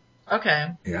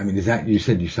 Okay. I mean, is that, you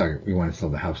said you want to sell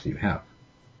the house that you have.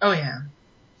 Oh, yeah.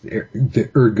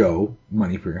 Ergo,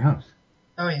 money for your house.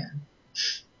 Oh, yeah.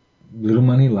 Little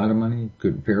money, a lot of money,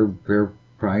 good, fair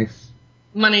price.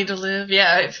 Money to live,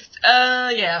 yeah.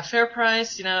 Yeah, fair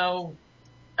price,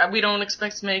 we don't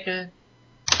expect to make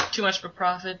too much of a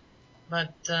profit,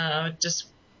 but just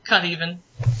cut even.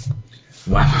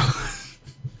 Wow.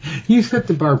 You set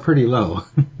the bar pretty low.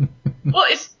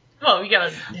 Well, you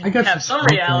gotta have some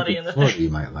reality in the thing. You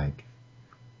might like.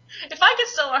 If I could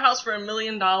sell our house for $1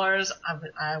 million,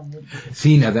 I would.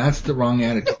 See, now that's the wrong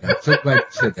attitude. I'm so glad you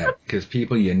said that, because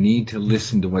people, you need to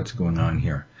listen to what's going on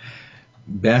here.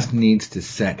 Beth needs to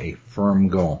set a firm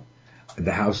goal.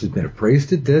 The house has been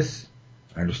appraised at this.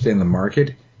 I understand the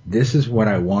market. This is what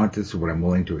I want. This is what I'm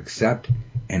willing to accept,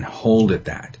 and hold at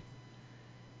that.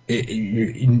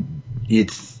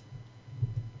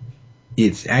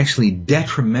 It's actually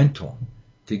detrimental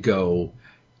to go,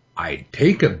 I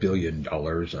take $1 billion,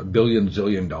 $1 billion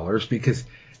zillion dollars, because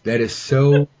that is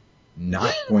so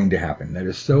not going to happen. That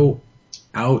is so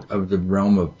out of the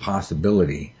realm of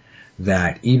possibility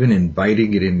that even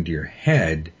inviting it into your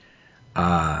head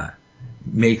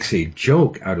makes a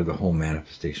joke out of the whole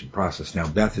manifestation process. Now,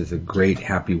 Beth is a great,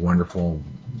 happy, wonderful,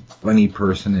 funny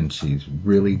person, and she's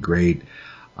really great.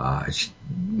 I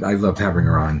love having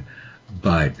her on.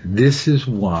 But this is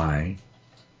why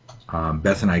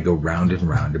Beth and I go round and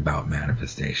round about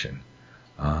manifestation.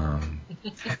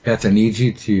 Beth, I need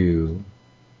you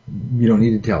don't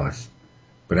need to tell us,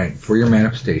 but for your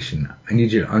manifestation, I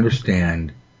need you to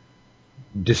understand,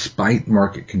 despite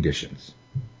market conditions,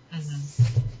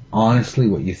 honestly,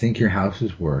 what you think your house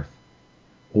is worth,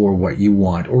 or what you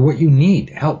want, or what you need.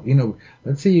 Help,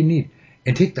 let's say you need,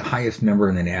 and take the highest number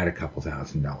and then add a couple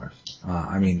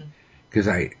 $1,000s. Because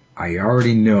I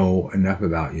already know enough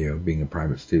about you, being a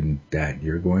private student, that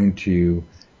you're going to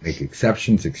make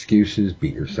exceptions, excuses,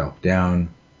 beat yourself down.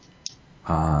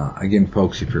 Again,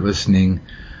 folks, if you're listening,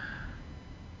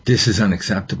 this is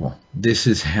unacceptable. This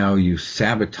is how you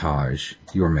sabotage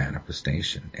your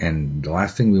manifestation. And the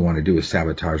last thing we want to do is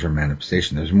sabotage our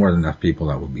manifestation. There's more than enough people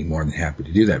that would be more than happy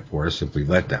to do that for us if we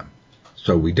let them.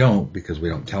 So we don't, because we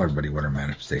don't tell everybody what our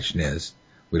manifestation is.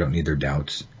 We don't need their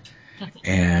doubts.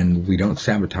 And we don't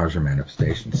sabotage our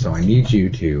manifestation. So I need you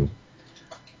to,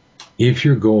 if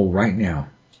your goal right now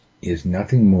is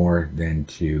nothing more than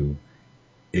to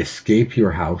escape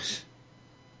your house,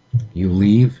 you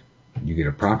leave, you get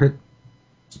a profit,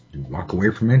 you walk away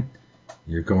from it,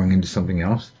 you're going into something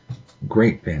else,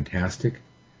 great, fantastic.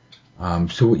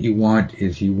 So what you want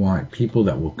is people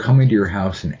that will come into your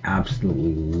house and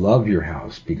absolutely love your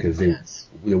house, because they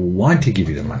will want to give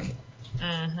you the money.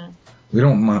 Mm-hmm. We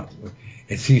don't want,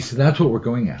 and see, so that's what we're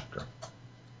going after.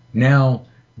 Now,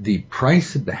 the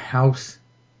price of the house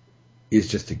is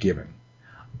just a given.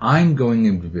 I'm going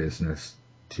into business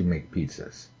to make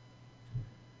pizzas.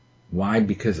 Why?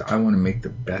 Because I want to make the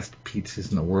best pizzas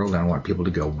in the world. I want people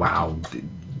to go, wow,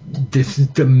 this is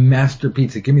the master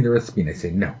pizza. Give me the recipe. And I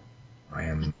say, no, I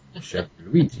am Chef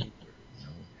Luigi.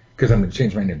 Because I'm going to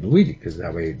change my name to Luigi, because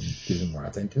that way it gives them more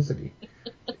authenticity.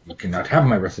 You cannot have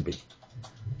my recipe.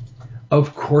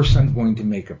 Of course I'm going to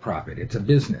make a profit. It's a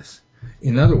business.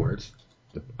 In other words,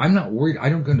 I'm not worried. I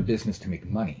don't go into business to make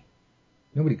money.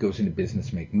 Nobody goes into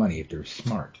business to make money if they're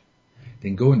smart.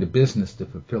 They go into business to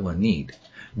fulfill a need,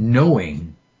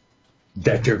 knowing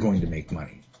that they're going to make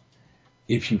money.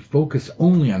 If you focus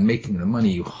only on making the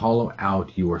money, you hollow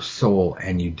out your soul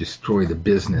and you destroy the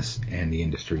business and the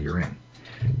industry you're in.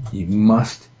 You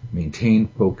must maintain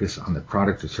focus on the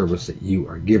product or service that you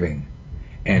are giving,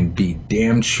 and be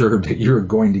damn sure that you're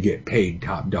going to get paid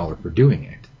top dollar for doing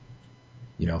it.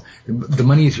 The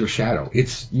money is your shadow.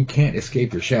 You can't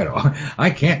escape your shadow. I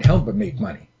can't help but make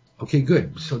money. Okay,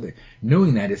 good. So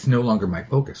knowing that, it's no longer my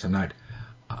focus.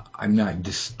 I'm not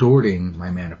distorting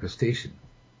my manifestation.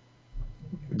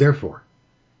 Therefore,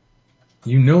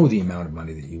 you know the amount of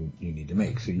money that you need to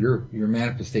make. So your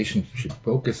manifestation should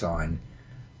focus on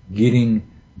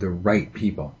getting the right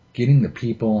people. Getting the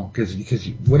people, because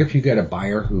what if you got a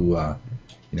buyer who,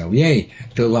 yay,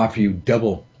 they'll offer you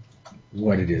double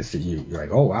what it is that you're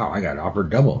like, oh wow, I got offered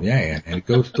double, yay, and it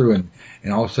goes through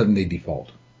and all of a sudden they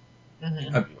default.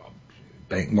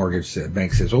 Mm-hmm.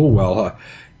 Bank says, oh well,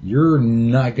 you're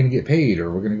not going to get paid,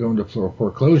 or we're going to go into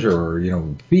foreclosure,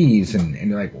 or fees, and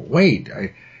you're like, wait,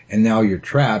 and now you're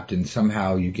trapped, and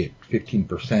somehow you get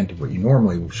 15% of what you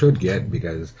normally should get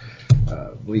because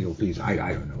legal fees. I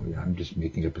don't know. I'm just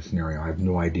making up a scenario. I have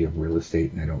no idea of real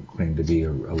estate, and I don't claim to be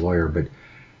a lawyer, but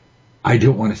I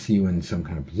don't want to see you in some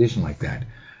kind of position like that.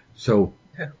 So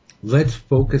let's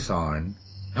focus on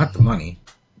not the money.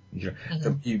 You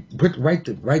write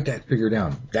that figure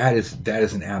down. That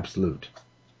is an absolute.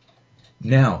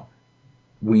 Now,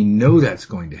 we know that's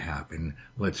going to happen.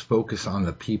 Let's focus on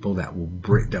the people that will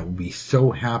be so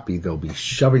happy they'll be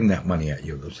shoving that money at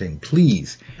you. They're saying,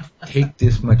 please take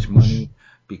this much money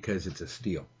because it's a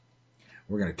steal.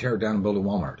 We're going to tear it down and build a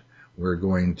Walmart. We're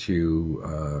going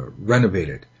to renovate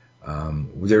it.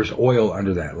 There's oil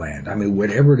under that land. I mean,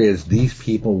 whatever it is, these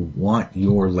people want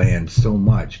your land so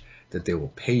much that they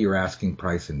will pay your asking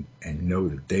price and know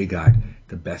that they got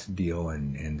the best deal,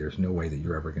 and there's no way that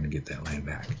you're ever going to get that land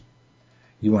back.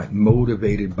 You want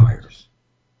motivated buyers.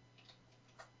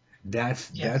 That's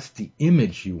the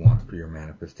image you want for your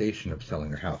manifestation of selling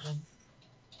your house.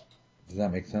 Does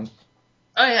that make sense?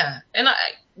 Oh yeah, and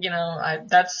I've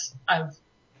done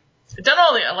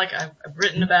all the, like, I've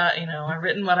written about, I've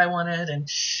written what I wanted and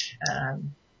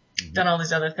done all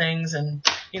these other things, and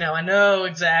I know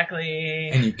exactly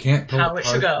and you can't pull how it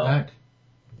should go. That.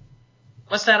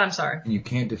 What's that? I'm sorry. And you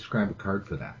can't describe a card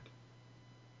for that.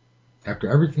 After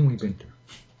everything we've been through.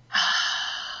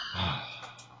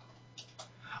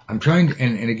 I'm trying to,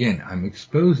 and again, I'm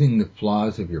exposing the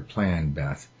flaws of your plan,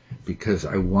 Beth, because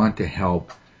I want to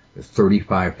help the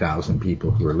 35,000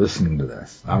 people who are listening to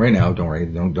this. Not right now, don't worry,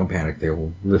 don't panic. They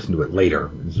will listen to it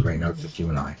later. This is right now, it's just you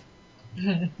and I.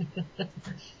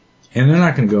 And they're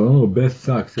not going to go, oh, Beth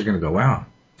sucks. They're going to go, wow,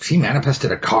 she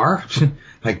manifested a car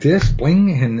like this,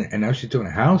 bling, and now she's doing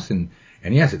a house, and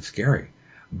yes, it's scary,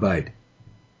 but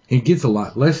it gets a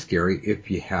lot less scary if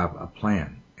you have a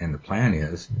plan. And the plan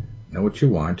is, know what you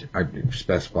want. I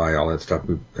specify all that stuff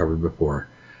we've covered before.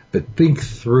 But think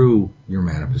through your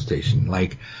manifestation.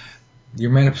 Like,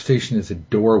 your manifestation is a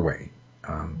doorway.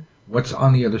 What's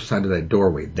on the other side of that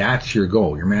doorway? That's your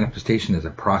goal. Your manifestation is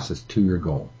a process to your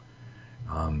goal.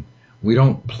 We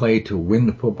don't play to win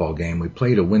the football game. We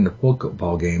play to win the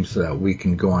football game so that we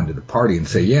can go on to the party and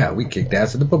say, yeah, we kicked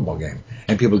ass at the football game.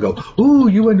 And people go, ooh,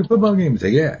 you won the football game. And say,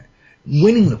 yeah.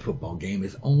 Winning the football game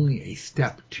is only a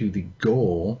step to the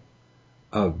goal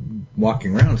of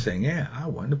walking around saying, yeah, I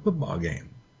won the football game.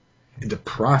 And the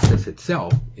process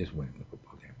itself is winning the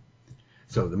football game.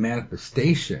 So the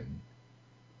manifestation,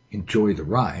 enjoy the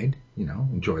ride,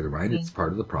 enjoy the ride. It's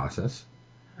part of the process.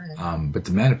 But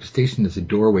the manifestation is a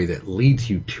doorway that leads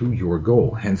you to your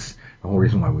goal. Hence, the whole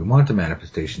reason why we want the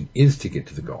manifestation is to get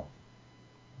to the goal.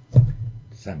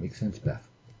 Does that make sense, Beth?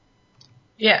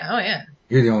 Yeah. Oh, yeah.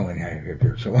 You're the only one I have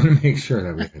here, so I want to make sure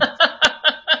that we can.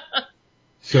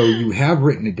 So you have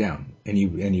written it down,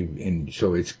 and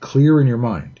so it's clear in your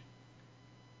mind.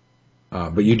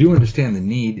 But you do understand the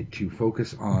need to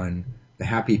focus on the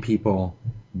happy people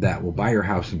that will buy your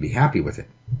house and be happy with it.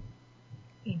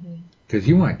 Because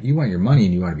you want your money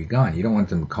and you want to be gone. You don't want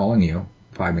them calling you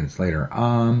 5 minutes later.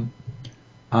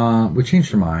 We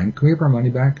changed our mind. Can we have our money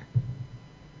back?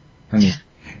 I mean,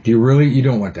 you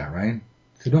don't want that, right?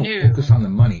 So don't focus on the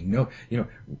money. No,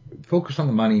 focus on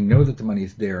the money. Know that the money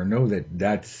is there. Know that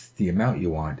that's the amount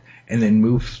you want, and then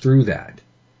move through that.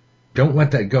 Don't let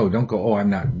that go. Don't go, oh,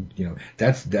 I'm not,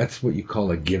 that's what you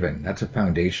call a given. That's a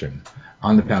foundation.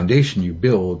 On the foundation, you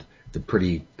build the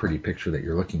pretty picture that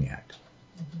you're looking at.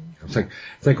 It's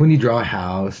like when you draw a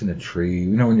house and a tree.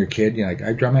 When you're a kid, like,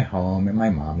 I draw my home and my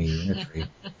mommy and a tree.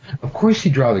 Of course, you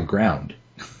draw the ground.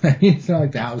 It's not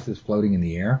like the house is floating in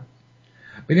the air.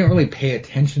 But you don't really pay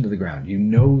attention to the ground. You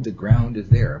know the ground is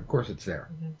there. Of course it's there.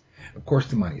 Of course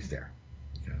the money's there.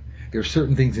 There are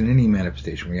certain things in any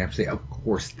manifestation where you have to say, of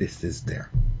course this is there.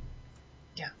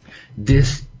 Yeah.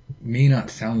 This may not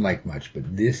sound like much,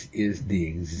 but this is the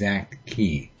exact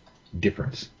key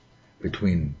difference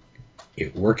between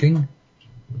it working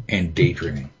and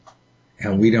daydreaming.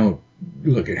 And we don't,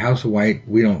 look at House of White,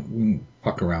 we don't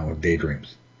fuck around with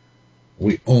daydreams.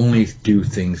 We only do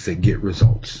things that get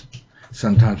results.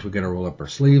 Sometimes we got to roll up our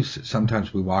sleeves.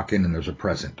 Sometimes we walk in and there's a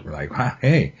present. We're like,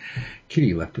 hey,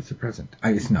 Kitty left us a present.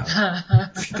 It's not. I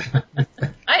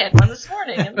had one this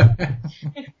morning.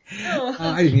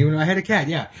 I didn't even know I had a cat.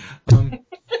 Yeah.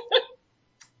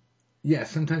 Yeah,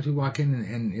 sometimes we walk in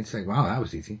and it's like, wow, that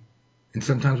was easy. And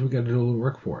sometimes we got to do a little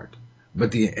work for it.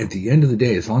 But at the end of the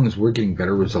day, as long as we're getting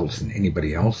better results than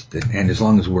anybody else, and as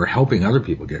long as we're helping other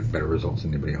people get better results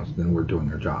than anybody else, then we're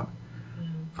doing our job.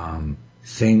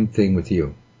 Same thing with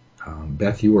you.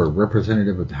 Beth, you are a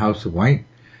representative of the House of White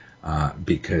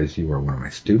because you are one of my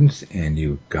students and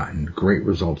you've gotten great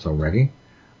results already.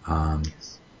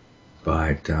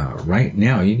 But right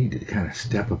now you need to kind of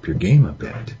step up your game a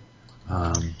bit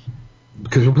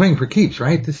because we're playing for keeps,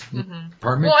 right? This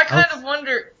department. Well, I kind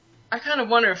of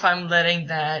wonder if I'm letting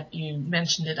that, you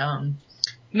mentioned it,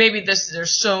 maybe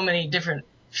there's so many different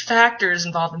factors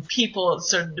involved in people, it's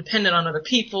sort of dependent on other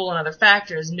people and other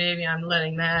factors. Maybe I'm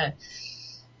letting that,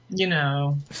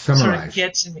 sort of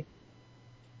get to me.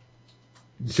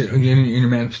 So in your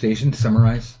manifestation,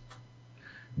 summarize.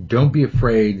 Don't be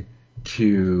afraid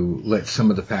to let some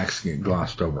of the facts get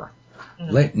glossed over.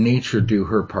 Mm-hmm. Let nature do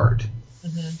her part.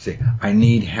 Mm-hmm. Say, I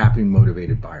need happy,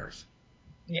 motivated buyers.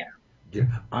 Yeah.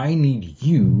 I need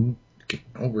you to get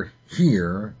over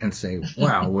here and say,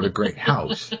 wow, what a great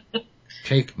house.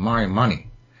 Take my money.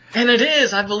 And it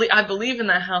is. I believe in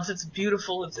that house. It's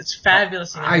beautiful. It's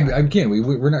fabulous. Again,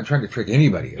 we're not trying to trick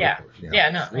anybody. Yeah. Course, Yeah,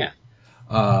 no,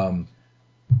 yeah.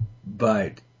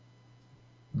 But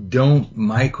don't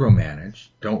micromanage.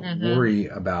 Don't worry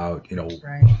about,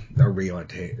 right. a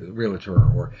realtor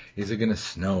or is it going to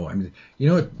snow? I mean, you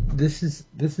know what? This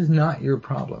is not your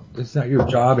problem. This is not your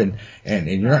job, and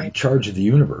you're not in charge of the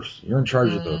universe. You're in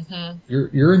charge of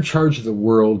you're in charge of the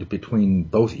world between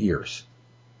both ears,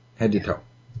 head to toe.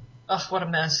 Oh, what a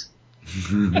mess.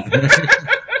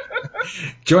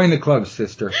 Join the club,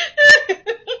 sister.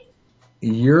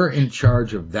 You're in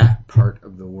charge of that part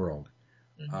of the world.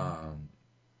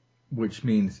 Which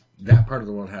means that part of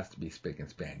the world has to be spick and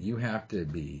span. You have to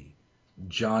be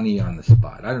Johnny on the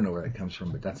spot. I don't know where that comes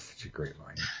from, but that's such a great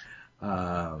line.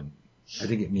 I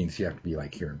think it means you have to be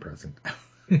like here and present.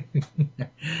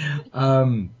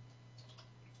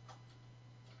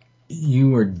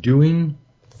 You are doing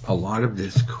a lot of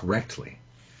this correctly,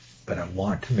 but I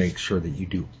want to make sure that you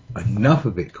do enough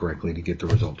of it correctly to get the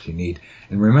results you need.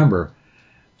 And remember,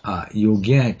 you'll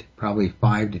get probably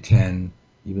 5 to 10,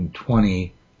 even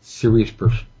 20 serious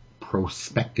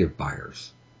prospective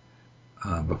buyers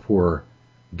before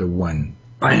the one,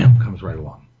 bam, comes right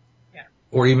along. Yeah.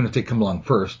 Or even if they come along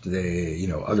first,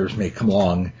 others may come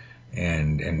along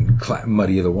and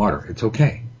muddy the water. It's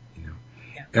okay.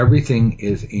 Yeah. Everything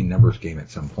is a numbers game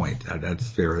at some point. That's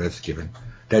fair. That's given.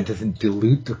 That doesn't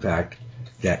dilute the fact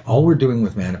that all we're doing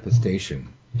with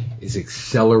manifestation is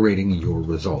accelerating your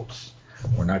results.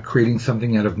 We're not creating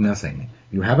something out of nothing.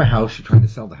 You have a house, you're trying to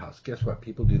sell the house. Guess what?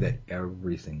 People do that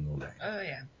every single day. Oh,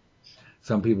 yeah.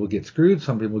 Some people get screwed.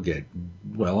 Some people get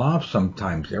well off.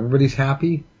 Sometimes everybody's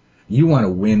happy. You want a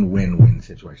win-win-win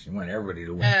situation. You want everybody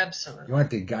to win. Absolutely. You want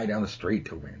the guy down the street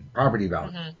to win. Property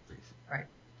value. Mm-hmm. Right.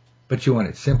 But you want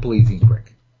it simple, easy, and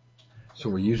quick. So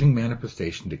we're using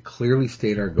manifestation to clearly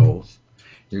state our goals.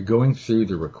 You're going through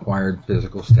the required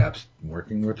physical steps,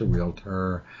 working with a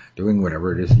realtor, doing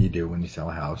whatever it is you do when you sell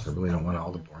a house. I really don't want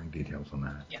all the boring details on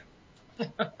that.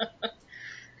 Yeah.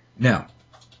 Now,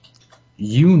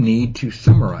 you need to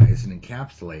summarize and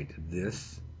encapsulate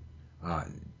this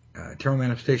Tarot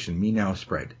Manifestation Me Now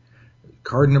spread.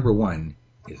 Card number 1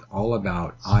 is all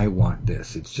about I want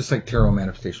this. It's just like Tarot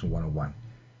Manifestation 101.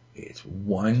 It's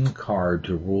one card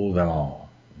to rule them all.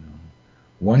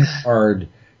 One card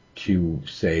to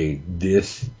say,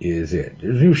 this is it.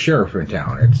 There's a new sheriff in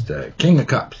town. It's the King of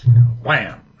Cups.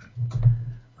 Wham!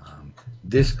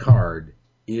 This card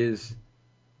is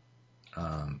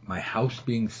my house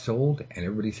being sold and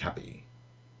everybody's happy.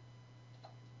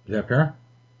 Is that fair?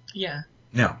 Yeah.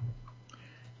 Now,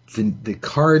 the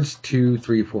cards 2,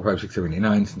 3, 4, 5, 6, 7, 8,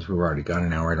 9, since we've already got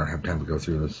an hour, I don't have time to go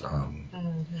through this.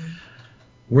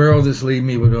 Where will this lead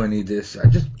me? What do I need this? I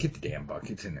just get the damn book.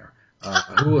 It's in there.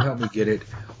 Who will help me get it?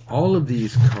 All of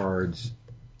these cards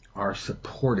are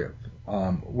supportive.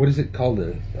 What is it called?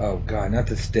 Oh God, not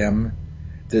the stem.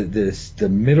 The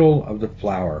middle of the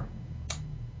flower.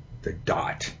 The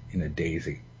dot in a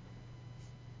daisy.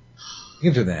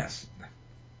 Begins with an S.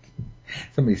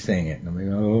 Somebody's saying it, and I'm like,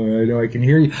 oh, I know, I can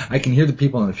hear you. I can hear the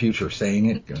people in the future saying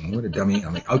it. Going, what a dummy.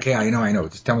 I'm like, okay, I know.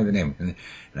 Just tell me the name. And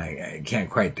I can't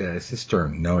quite,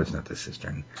 cistern. No, it's not the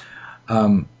cistern.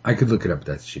 I could look it up.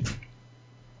 That's cheap.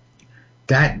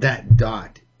 That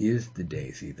dot is the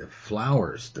daisy. The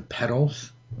flowers, the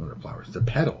petals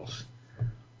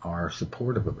are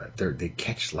supportive of it. They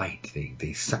catch light.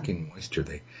 They suck in moisture.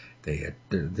 They're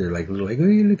like little, like, oh,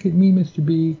 look at me, Mr.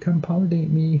 B. Come pollinate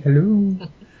me. Hello.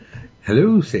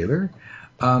 Hello, sailor.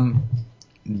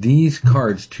 These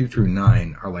cards 2 through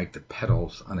 9 are like the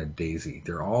petals on a daisy.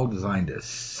 They're all designed to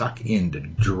suck in, to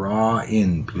draw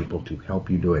in people to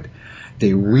help you do it.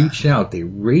 They reach out. They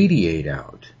radiate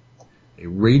out. They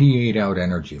radiate out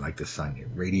energy like the sun. It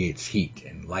radiates heat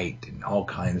and light and all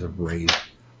kinds of rays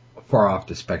far off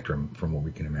the spectrum from what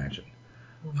we can imagine.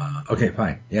 Okay,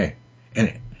 fine. Yay. And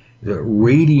it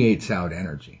radiates out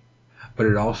energy. But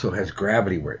it also has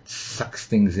gravity where it sucks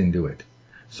things into it.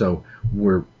 So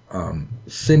we're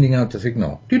sending out the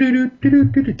signal.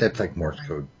 That's like Morse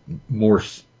code.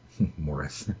 Morse.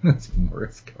 That's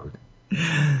Morse code.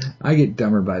 I get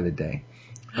dumber by the day.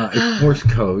 It's Morse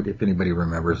code, if anybody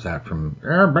remembers that from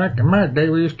back in my day,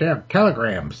 we used to have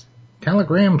telegrams.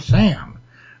 Telegram Sam.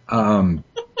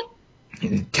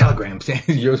 Telegram Sam,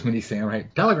 Yosemite Sam,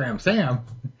 right? Telegram Sam.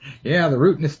 Yeah, the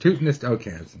rootinest, tootinest.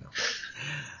 Okay, that's enough.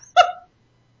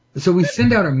 So we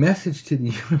send out a message to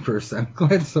the universe. I'm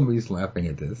glad somebody's laughing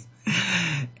at this.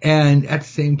 And at the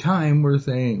same time, we're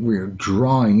saying we're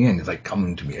drawing in. It's like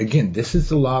coming to me. Again, this is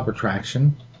the law of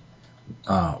attraction.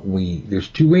 There's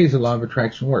two ways the law of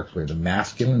attraction works. We have the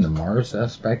masculine, the Mars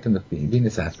aspect, and the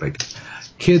Venus aspect.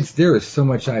 Kids, there is so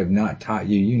much I have not taught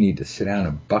you. You need to sit down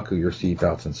and buckle your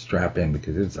seatbelts and strap in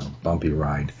because it's a bumpy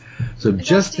ride. So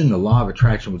just in the law of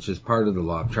attraction, which is part of the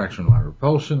law of attraction, law of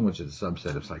repulsion, which is a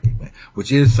subset of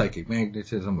psychic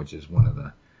magnetism, which is one of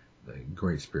the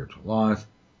great spiritual laws.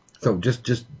 So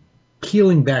just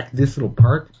peeling back this little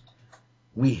part,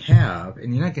 we have,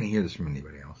 and you're not going to hear this from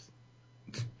anybody else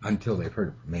until they've heard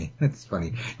it from me. That's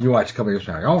funny. You watch a couple years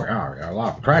from now, oh yeah, law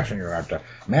of attraction, you're at the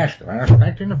masculine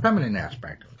aspect and the feminine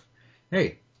aspect.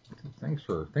 Hey, thanks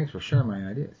for sharing my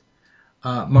ideas.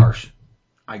 Marsh,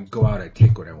 I go out, I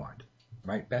take what I want.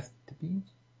 Right, Beth Tippie?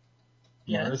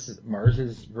 Yes.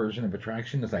 Mars's version of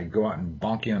attraction is I go out and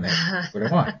bonk you on that what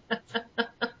I want.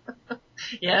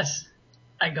 Yes.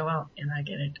 I go out and I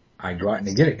get it. I go out and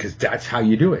I get it because that's how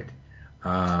you do it.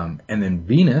 And then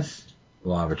Venus,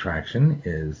 law of attraction,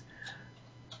 is,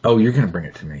 oh, you're going to bring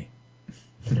it to me.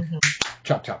 Mm-hmm.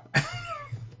 Chop, chop.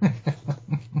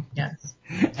 Yes.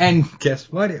 And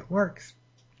guess what? It works.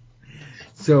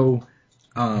 So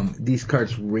these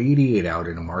cards radiate out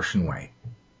in a Martian way.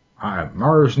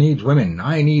 Mars needs women.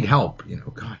 I need help.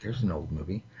 God, there's an old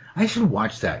movie. I should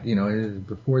watch that.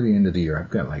 Before the end of the year.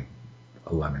 I've got like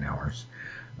 11 hours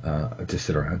to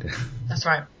sit around. That's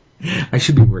right. I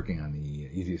should be working on the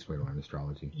easiest way to learn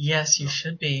astrology. Yes, you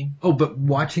should be. Oh, but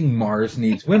watching Mars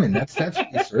Needs Women, that's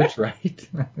research, right?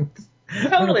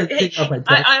 Totally. Hey,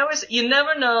 I always, you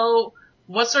never know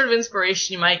what sort of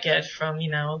inspiration you might get from,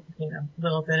 a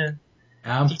little bit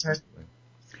of detours.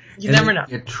 You never know.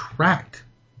 Attract.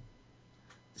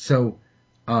 So,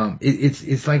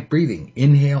 it's like breathing.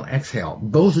 Inhale, exhale.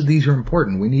 Both of these are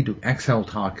important. We need to exhale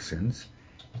toxins,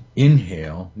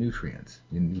 inhale nutrients,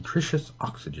 nutritious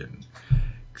oxygen.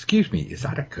 Excuse me, is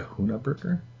that a kahuna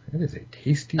burger? That is a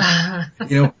tasty.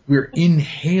 We're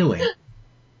inhaling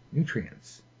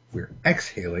nutrients. We're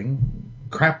exhaling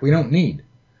crap we don't need.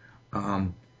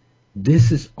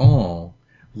 This is all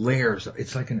layers.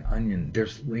 It's like an onion.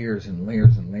 There's layers and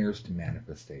layers and layers to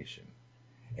manifestation.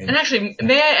 And actually,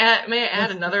 may I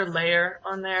add another layer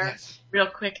on there, yes, real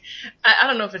quick? I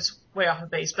don't know if it's way off the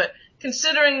base, but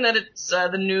considering that it's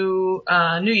the new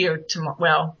year tomorrow,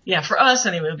 well, yeah, for us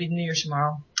anyway, it'll be New Year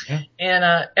tomorrow,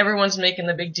 and everyone's making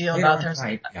the big deal about there's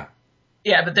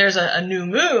but there's a new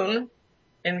moon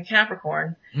in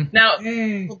Capricorn. Now,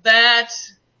 could that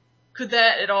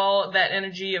at all, that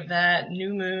energy of that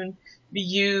new moon, be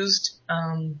used,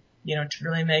 to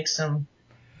really make some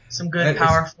good,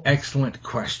 powerful. Excellent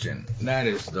question. That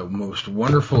is the most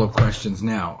wonderful of questions.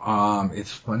 Now,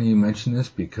 it's funny you mention this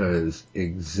because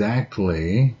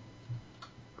exactly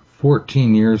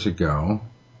 14 years ago,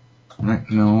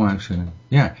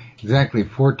 exactly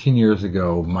 14 years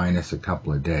ago, minus a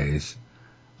couple of days,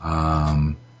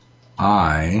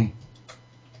 I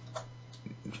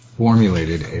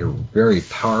formulated a very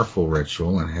powerful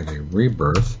ritual and had a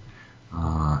rebirth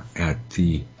at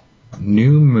the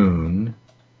new moon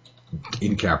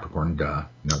in Capricorn,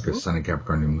 because Sun in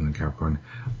Capricorn, New Moon in Capricorn,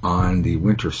 on the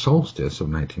winter solstice of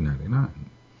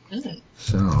 1999.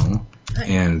 So,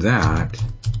 and that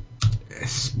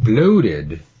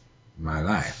exploded my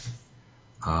life.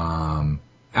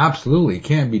 Absolutely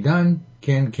can be done,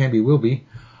 can be, will be.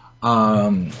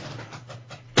 That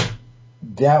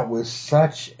was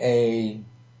such a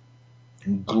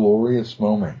glorious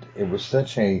moment. It was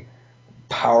such a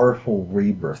powerful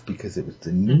rebirth because it was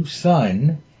the new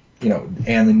sun,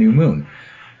 and the new moon.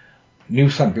 New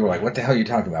sun, people are like, what the hell are you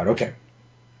talking about? Okay.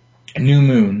 New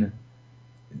moon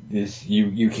is,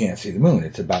 you can't see the moon.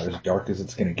 It's about as dark as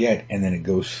it's going to get, and then it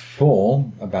goes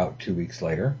full about 2 weeks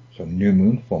later. So new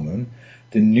moon, full moon.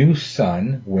 The new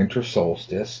sun, winter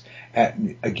solstice.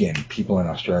 Again, people in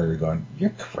Australia are going,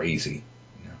 you're crazy.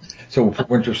 So for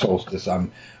winter solstice,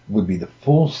 would be the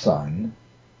full sun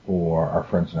for our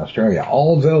friends in Australia,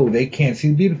 although they can't see.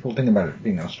 The beautiful thing about it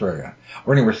being in Australia,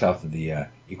 or anywhere south of the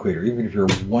equator, even if you're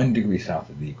 1 degree south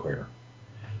of the equator,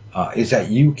 is that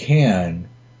you can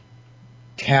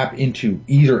tap into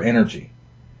either energy.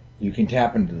 You can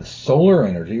tap into the solar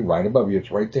energy right above you,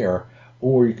 it's right there,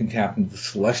 or you can tap into the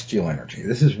celestial energy.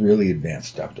 This is really advanced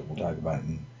stuff that we'll talk about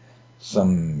in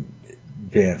some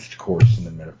advanced course in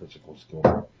the metaphysical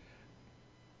school.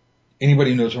 Anybody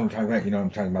who knows what I'm talking about, I'm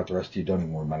talking about. The rest of you don't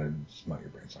even worry about it. Smell your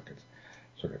brain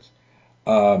circuits.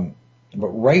 But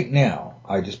right now,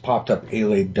 I just popped up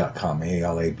alabe.com,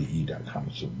 ALABE.com.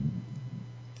 It's a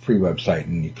free website,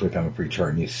 and you click on the free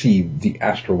chart, and you see the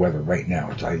astro weather right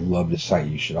now. I love the site.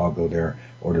 You should all go there,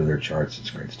 order their charts. It's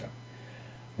great stuff.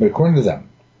 But according to them,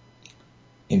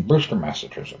 in Bristol,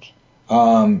 Massachusetts,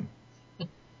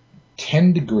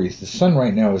 10 degrees. The sun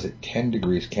right now is at 10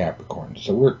 degrees Capricorn.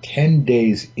 So we're 10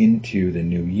 days into the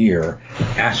new year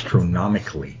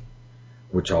astronomically,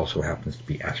 which also happens to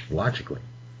be astrologically.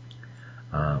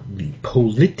 The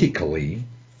politically,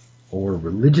 or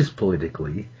religious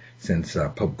politically, since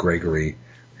Pope Gregory,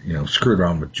 screwed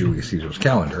around with Julius Caesar's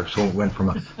calendar, so it went from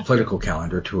a political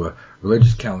calendar to a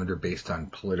religious calendar based on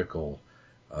political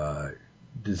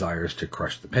desires to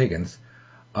crush the pagans.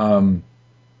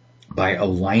 By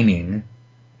aligning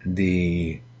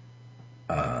the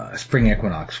spring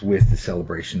equinox with the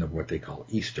celebration of what they call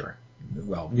Easter.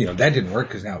 Well, that didn't work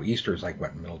because now Easter is like,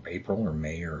 middle of April or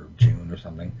May or June or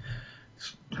something.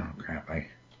 Oh, crap, I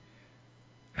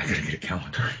gotta get a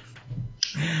calendar.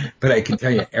 But I can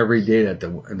tell you every day that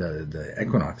the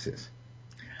equinox is.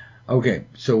 Okay,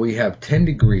 so we have 10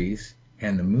 degrees,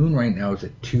 and the moon right now is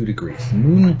at 2 degrees. The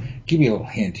moon, give you a little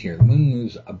hint here, the moon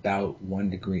moves about 1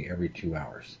 degree every 2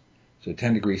 hours. So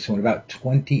 10 degrees, so in about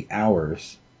 20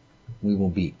 hours, we will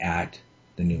be at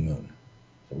the new moon.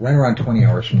 So right around 20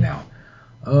 hours from now.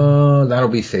 That'll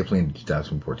be safely in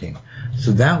 2014.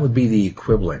 So that would be the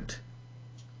equivalent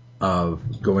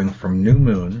of going from new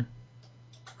moon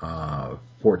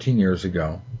 14 years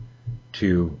ago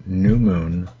to new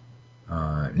moon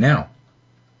now.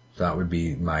 So that would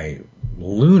be my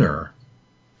lunar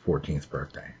 14th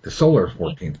birthday. The solar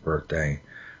 14th birthday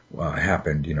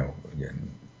happened,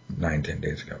 again, 9-10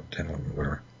 days ago, 10, 11,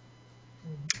 whatever.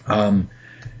 On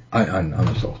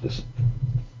the solstice.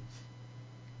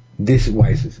 Why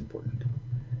is this important?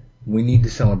 We need to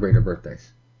celebrate our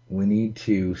birthdays. We need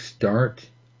to start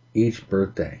each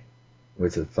birthday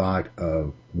with the thought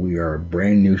of we are a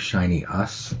brand new shiny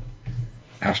us.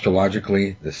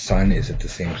 Astrologically, the sun is at the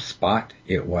same spot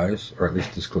it was, or at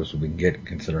least as close as we can get,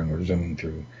 considering we're zooming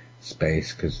through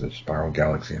space because the spiral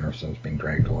galaxy in our sun is being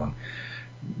dragged along.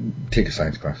 Take a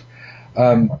science class.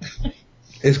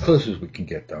 As close as we can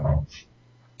get, though.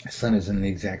 The sun is in the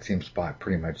exact same spot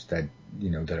pretty much that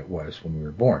it was when we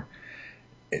were born.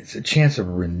 It's a chance of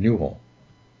renewal.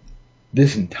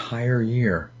 This entire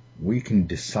year, we can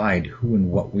decide who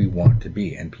and what we want to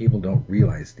be, and people don't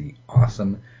realize the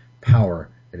awesome power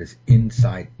that is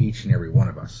inside each and every one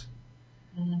of us.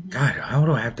 Mm-hmm. God, how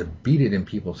do I have to beat it in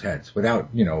people's heads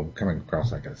without, coming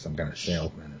across like some kind of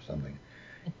salesman or something?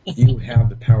 You have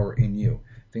the power in you.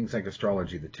 Things like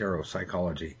astrology, the tarot,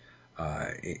 psychology,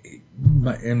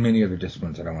 and many other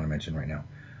disciplines that I want to mention right now,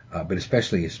 but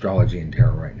especially astrology and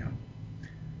tarot right now.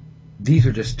 These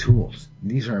are just tools.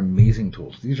 These are amazing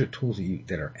tools. These are tools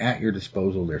that are at your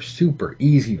disposal. They're super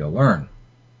easy to learn,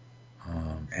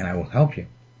 and I will help you.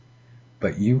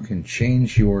 But you can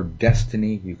change your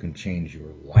destiny. You can change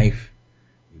your life.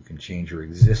 You can change your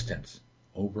existence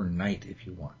overnight if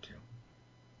you want to.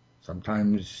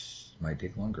 Sometimes it might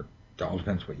take longer. It all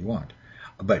depends what you want.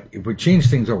 But if we change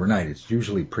things overnight, it's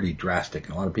usually pretty drastic,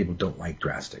 and a lot of people don't like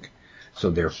drastic. So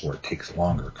therefore, it takes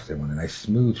longer because they want a nice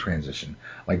smooth transition.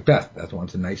 Like Beth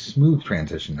wants a nice smooth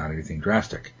transition, not anything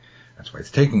drastic. That's why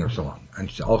it's taking her so long. And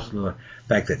also the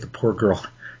fact that the poor girl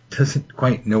doesn't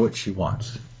quite know what she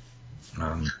wants.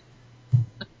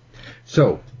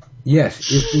 So,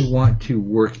 yes, if we want to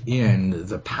work in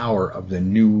the power of the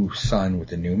new sun with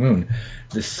the new moon,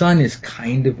 the sun is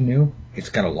kind of new. It's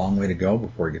got a long way to go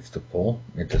before it gets to full.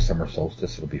 At the summer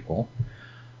solstice, it'll be full.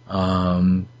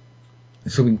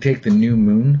 So we can take the new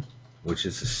moon, which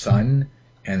is the sun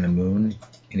and the moon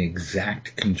in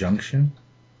exact conjunction.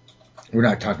 We're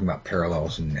not talking about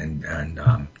parallels and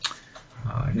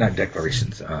not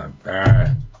declarations.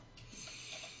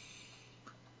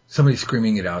 Somebody's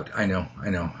screaming it out. I know.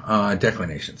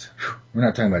 Declinations. We're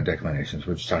not talking about declinations.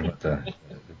 We're just talking about the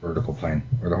vertical plane,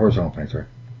 or the horizontal plane, sorry.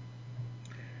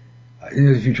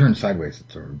 If you turn sideways,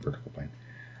 it's a vertical plane.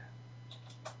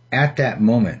 At that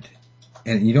moment,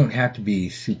 and you don't have to be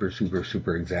super, super,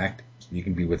 super exact. You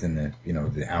can be within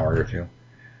the hour or two.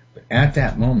 But at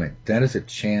that moment, that is a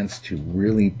chance to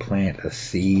really plant a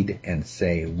seed and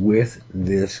say, with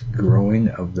this growing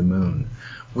of the moon,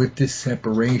 with this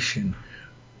separation,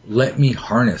 let me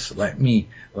harness, let me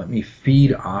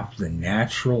feed off the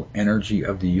natural energy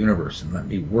of the universe, and let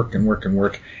me work and work and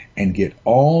work and get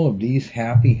all of these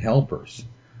happy helpers,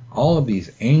 all of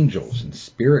these angels and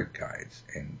spirit guides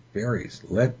and fairies,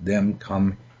 let them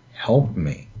come help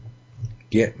me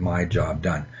get my job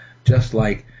done. Just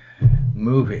like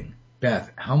moving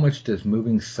Beth, how much does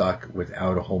moving suck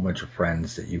without a whole bunch of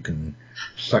friends that you can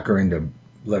sucker into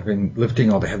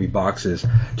lifting all the heavy boxes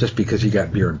just because you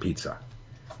got beer and pizza?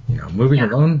 You know, moving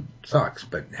alone sucks,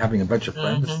 but having a bunch of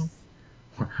friends,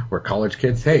 we're college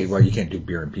kids. Hey, well, you can't do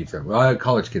beer and pizza. Well,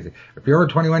 college kids, if you're over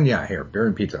 21, yeah, here, beer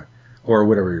and pizza. Or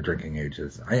whatever your drinking age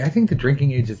is. I think the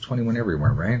drinking age is 21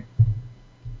 everywhere, right?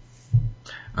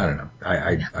 I don't know.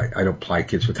 I don't ply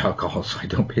kids with alcohol, so I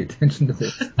don't pay attention to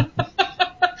this.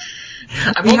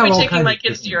 I won't be taking my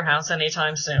kids to your house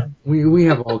anytime soon. We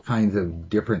have all kinds of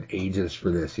different ages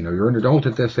for this. You know, you're an adult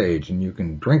at this age, and you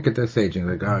can drink at this age,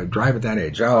 and like, drive at that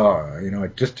age. Oh, you know,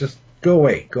 just go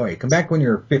away. Come back when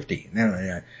you're 50.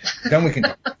 Then we can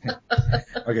talk.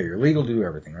 Okay, you're legal to do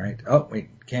everything, right? Oh, wait,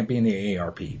 can't be in the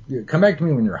AARP. Come back to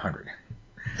me when you're 100.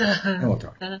 And we'll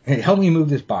talk. Hey, help me move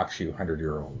this box, you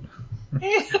 100-year-old.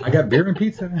 I got beer and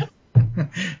pizza.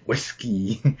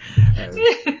 Whiskey.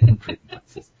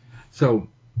 So,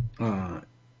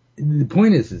 the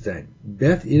point is that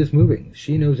Beth is moving.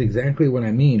 She knows exactly what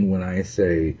I mean when I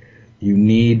say you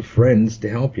need friends to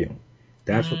help you.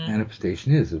 That's what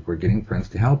manifestation is we're getting friends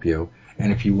to help you.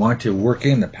 And if you want to work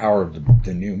in the power of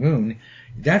the new moon,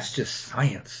 that's just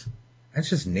science. That's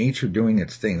just nature doing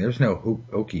its thing. There's no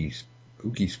hokey,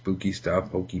 spooky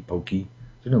stuff, hokey pokey.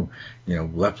 There's no, you know,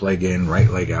 left leg in, right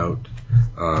leg out.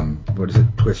 What is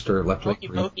it? Twister, left leg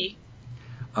in. Hokey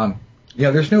pokey.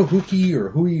 Yeah, there's no hooky or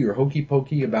hooey or hokey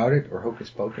pokey about it or hocus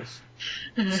pocus.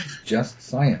 It's just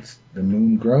science. The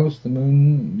moon grows, the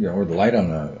moon, you know, or the light on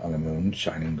the moon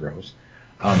shining grows.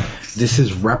 This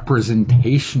is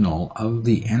representational of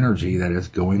the energy that is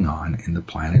going on in the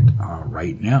planet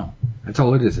right now. That's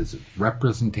all it is. It's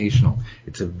representational.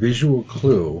 It's a visual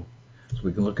clue so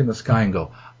we can look in the sky and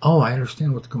go, oh, I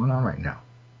understand what's going on right now.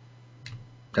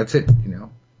 That's it, you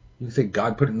know. You can say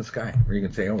God put it in the sky, or you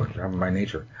can say, oh, it's happened by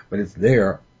nature. But it's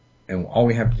there, and all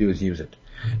we have to do is use it.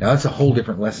 Now, that's a whole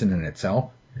different lesson in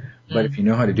itself, but if you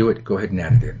know how to do it, go ahead and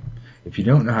add it in. If you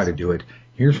don't know how to do it,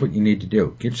 here's what you need to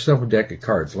do. Get yourself a deck of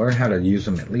cards. Learn how to use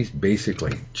them at least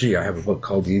basically. Gee, I have a book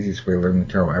called The Easiest Way to Learn the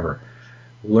Tarot Ever.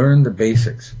 Learn the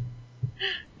basics.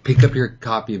 Pick up your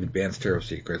copy of Advanced Tarot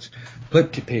Secrets.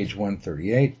 Flip to page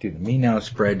 138. Do the Me Now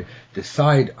spread.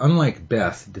 Decide, unlike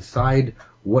Beth, decide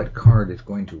what card is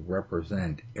going to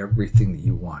represent everything that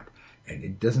you want. And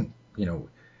it doesn't, you know,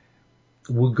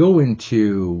 we'll go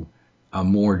into a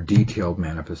more detailed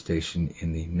manifestation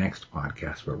in the next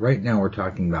podcast. But right now we're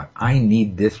talking about, I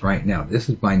need this right now. This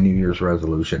is my New Year's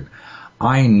resolution.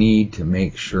 I need to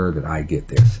make sure that I get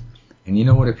this. And you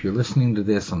know what? If you're listening to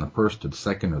this on the 1st or the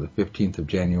 2nd or the 15th of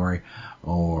January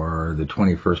or the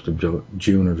 21st of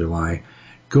June or July,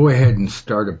 go ahead and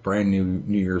start a brand new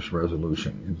New Year's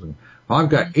resolution. Well, I've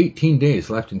got 18 days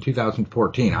left in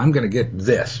 2014. I'm going to get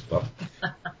this. Well,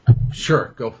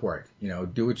 sure, go for it. You know,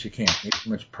 do what you can. Make as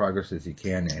much progress as you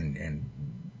can, and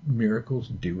miracles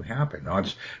do happen.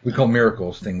 We call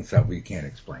miracles things that we can't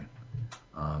explain.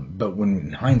 But when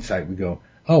in hindsight we go,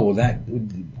 oh, well,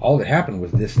 all that happened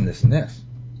was this and this and this.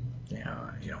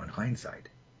 Yeah, you know, in hindsight.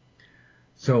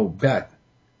 So, Beth,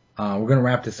 we're going to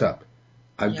wrap this up.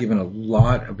 I've given a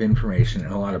lot of information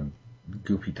and a lot of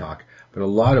goofy talk, but a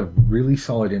lot of really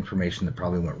solid information that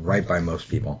probably went right by most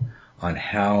people on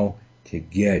how to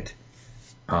get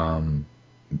the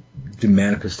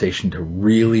manifestation to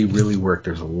really, really work.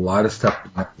 There's a lot of stuff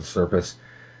at the surface.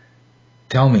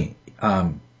 Tell me,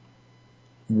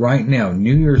 right now,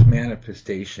 New Year's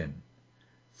manifestation,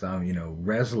 some, you know,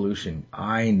 resolution,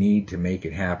 I need to make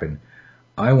it happen.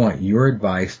 I want your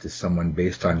advice to someone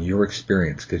based on your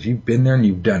experience, because you've been there and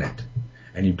you've done it.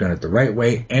 And you've done it the right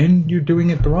way, and you're doing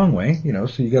it the wrong way, you know,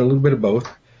 so you got a little bit of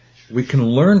both. We can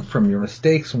learn from your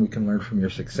mistakes and we can learn from your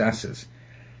successes.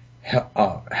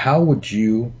 How would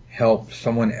you help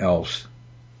someone else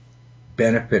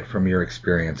benefit from your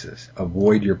experiences,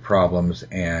 avoid your problems,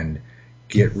 and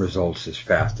get results as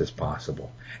fast as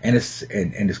possible, and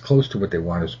as close to what they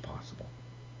want as possible?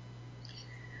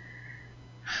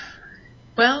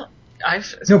 Well,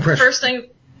 no pressure. First thing,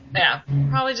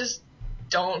 probably just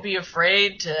don't be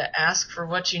afraid to ask for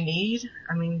what you need.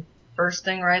 I mean, first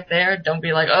thing right there, don't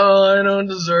be like, oh, I don't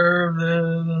deserve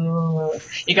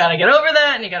this. You gotta get over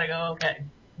that, and you gotta go, okay,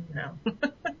 you know,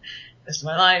 this is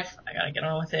my life, I gotta get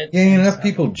on with it. Yeah, enough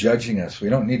people judging us. We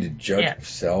don't need to judge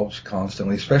ourselves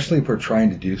constantly, especially if we're trying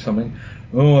to do something.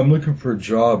 Oh, I'm looking for a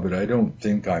job, but I don't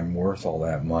think I'm worth all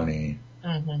that money.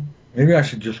 Mm-hmm. Maybe I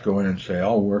should just go in and say,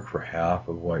 I'll work for half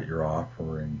of what you're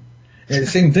offering. Yeah, the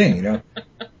same thing, you know.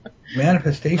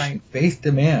 Manifestation, right. Faith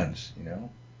demands, you know.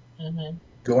 Mm-hmm.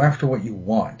 Go after what you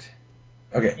want.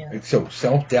 Okay, so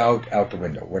self-doubt out the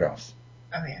window. What else?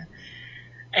 Oh, yeah.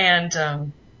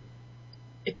 And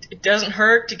it doesn't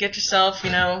hurt to get yourself,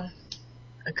 a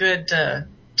good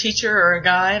teacher or a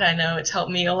guide. I know it's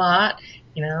helped me a lot,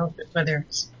 whether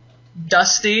it's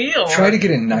Dusty or... Try to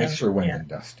get a nicer one than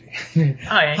Dusty. Oh,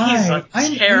 yeah, Hi,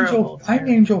 I'm terrible. I'm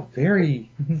Angel Fairy.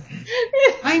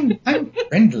 I'm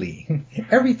friendly.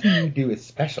 Everything you do is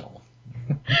special.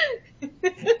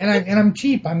 And I'm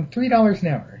cheap. I'm $3 an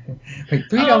hour. Like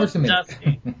 $3 a minute.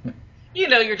 Dusty.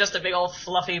 You're just a big old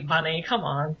fluffy bunny. Come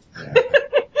on. Yeah.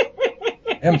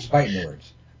 I'm spiting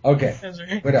words. Okay. That's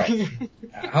right. What else?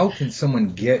 How can someone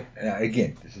get,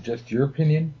 again, this is just your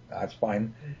opinion. That's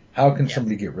fine. How can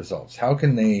somebody get results? How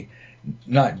can they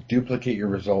not duplicate your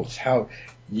results? How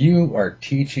you are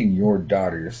teaching your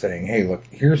daughter, you're saying, hey, look,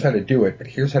 here's how to do it, but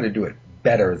here's how to do it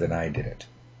better than I did it.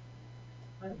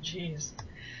 Oh, jeez.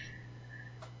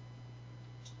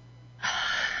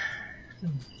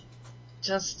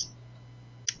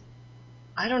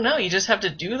 I don't know. You just have to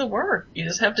do the work. You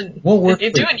just have to do it.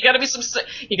 You got to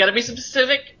be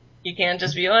specific. You can't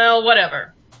just be, well,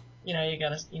 whatever. You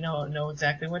got to know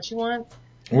exactly what you want.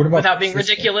 What about without being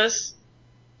ridiculous?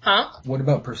 Huh? What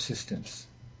about persistence?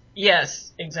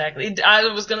 Yes, exactly. I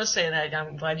was going to say that.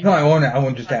 I'm glad you. No,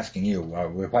 I'm just asking you.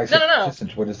 If I say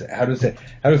persistence, what is it? How does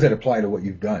that apply to what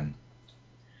you've done?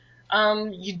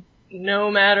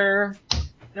 No matter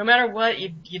what,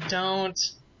 you don't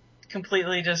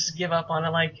completely just give up on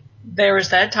it. Like, there was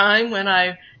that time when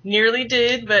I nearly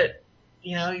did, but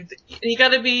you got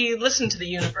to listen to the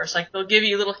universe. Like, they'll give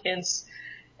you little hints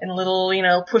and little,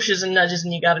 pushes and nudges,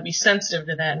 and you got to be sensitive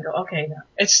to that and go, okay, now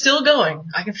it's still going.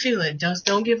 I can feel it. Just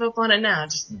don't give up on it now.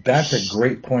 That's a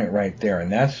great point right there,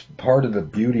 and that's part of the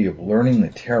beauty of learning the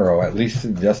tarot, at least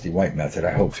through the Dusty White method.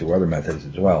 I hope through other methods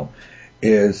as well,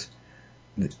 is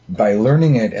by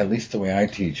learning it, at least the way I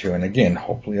teach you, and again,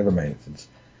 hopefully other methods,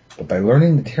 but by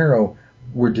learning the tarot,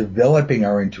 we're developing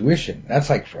our intuition. That's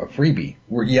like a freebie.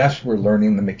 We're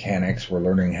learning the mechanics, we're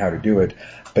learning how to do it,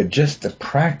 but just the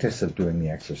practice of doing the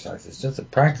exercises, just the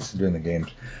practice of doing the games,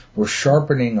 we're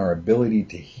sharpening our ability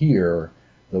to hear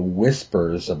the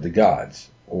whispers of the gods,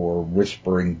 or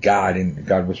whispering God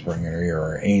whispering in our ear,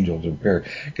 or angels, or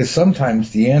because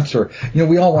sometimes the answer,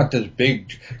 we all want this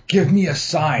big, give me a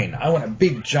sign. I want a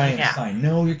big giant sign.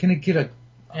 No, you're going to get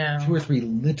 2 or 3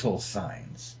 little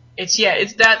signs. I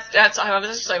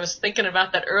was thinking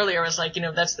about that earlier. I was like,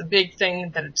 that's the big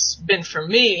thing that it's been for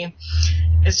me.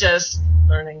 It's just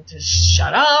learning to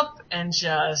shut up and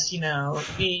just,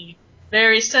 be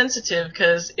very sensitive,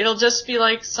 because it'll just be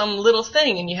like some little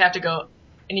thing, and you have to go,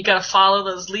 and you got to follow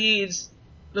those leads,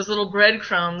 those little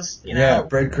breadcrumbs, Yeah,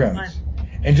 breadcrumbs.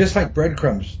 And just like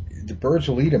breadcrumbs, the birds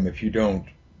will eat them if you don't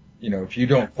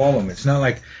follow them. It's not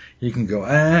like you can go,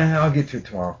 I'll get to it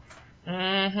tomorrow.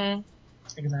 Mm-hmm.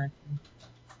 Exactly.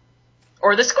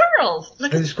 Or the squirrels.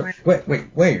 Look at the squirrel.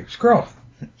 Wait, squirrel.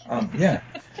 Yeah.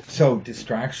 So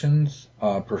distractions,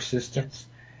 persistence,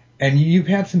 and you've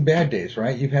had some bad days,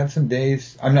 right? You've had some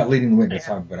days. I'm not leading the witness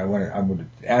on, but I want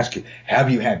to ask you: have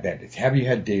you had bad days? Have you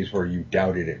had days where you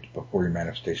doubted it before your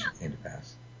manifestation came to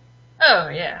pass? Oh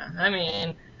yeah. I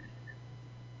mean,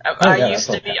 I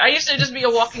used to just be a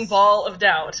walking ball of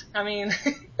doubt. I mean.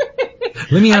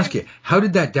 Let me ask you, how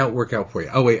did that doubt work out for you?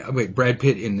 Oh, wait, Brad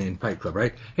Pitt in Fight Club,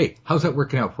 right? Hey, how's that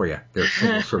working out for you? Their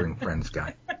single-serving friends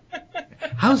guy.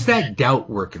 How's that doubt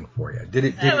working for you?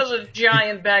 That was a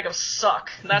giant bag of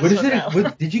suck. That's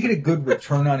did you get a good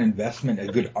return on investment, a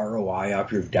good ROI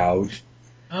off your doubt?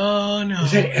 Oh, no.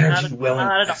 Was that energy well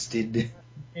invested?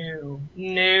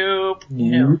 Nope.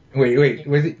 Wait,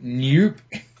 was it nope?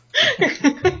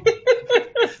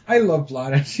 I love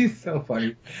Lana. She's so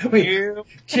funny. Wait,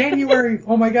 January.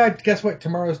 Oh my God! Guess what?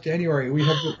 Tomorrow's January. We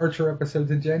have the Archer episodes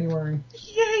in January.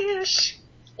 Yes.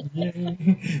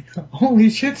 Yay! Holy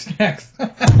shit snacks!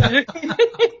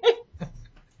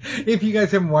 If you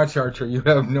guys haven't watched Archer, you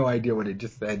have no idea what it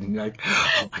just said, and you're like,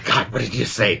 "Oh my God, what did you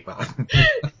say?"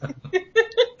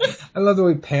 I love the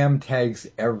way Pam tags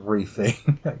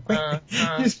everything.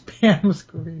 Just Pam's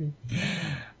greedy.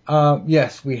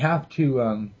 Yes, we have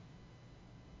to.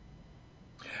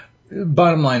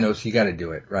 Bottom line, though, so you got to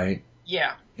do it, right?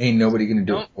 Yeah. Ain't nobody gonna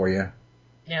do it for you.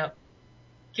 Yeah.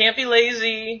 Can't be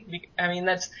lazy. I mean,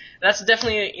 that's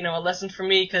definitely a lesson for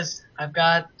me, because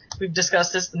we've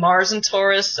discussed this, Mars and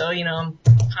Taurus, so I'm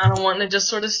kind of wanting to just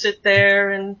sort of sit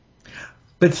there and.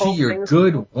 But see, you're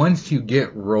good once you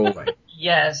get rolling.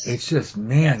 Yes. It's just,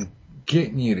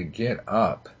 getting you to get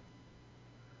up.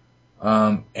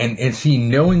 And see,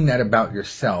 knowing that about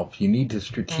yourself, you need to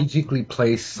strategically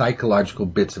place psychological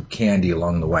bits of candy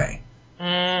along the way.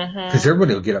 Because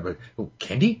everybody will get up and, oh,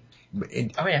 candy?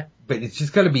 Oh yeah. But it's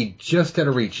just got to be just out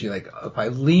of reach. You're like, if I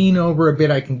lean over a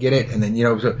bit, I can get it. And then,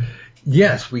 so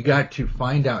yes, we got to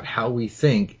find out how we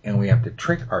think, and we have to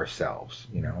trick ourselves,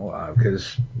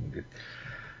 because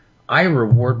I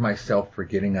reward myself for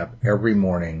getting up every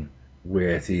morning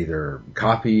with either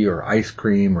coffee or ice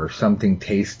cream or something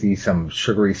tasty, some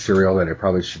sugary cereal that I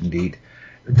probably shouldn't eat.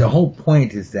 The whole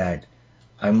point is that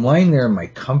I'm lying there in my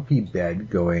comfy bed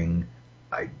going,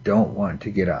 I don't want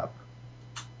to get up.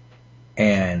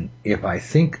 And if I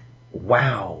think,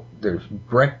 wow, there's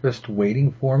breakfast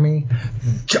waiting for me,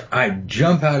 I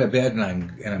jump out of bed and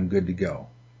I'm good to go.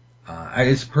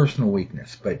 It's personal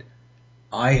weakness, but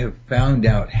I have found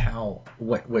out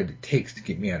what it takes to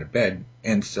get me out of bed.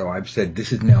 And so I've said,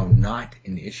 this is now not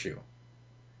an issue.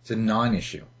 It's a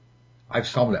non-issue. I've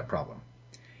solved that problem.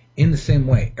 In the same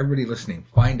way, everybody listening,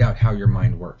 find out how your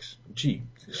mind works. Gee,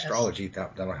 astrology,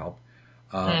 that'll help.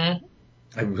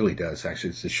 It really does.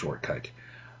 Actually, it's a shortcut.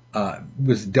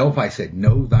 Was Delphi said,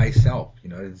 know thyself.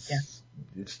 It's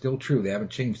still true. They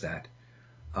haven't changed that.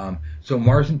 So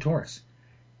Mars and Taurus.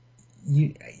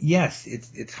 Yes,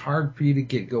 it's hard for you to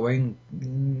get going,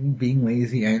 being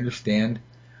lazy. I understand.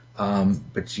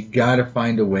 But you got to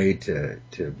find a way to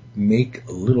make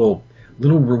a little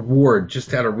reward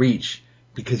just out of reach,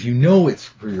 because it's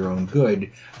for your own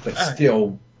good, but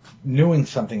still knowing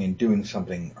something and doing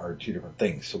something are two different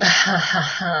things. So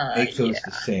make those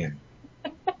the same.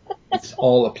 It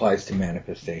all applies to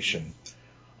manifestation.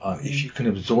 If you can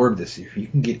absorb this, if you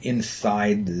can get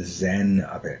inside the zen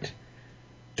of it,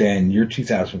 then your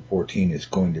 2014 is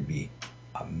going to be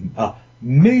amazing.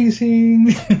 Amazing.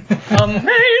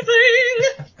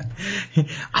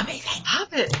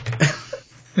 Love it.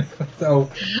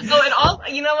 And all,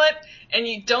 you know what? And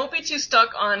you don't be too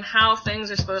stuck on how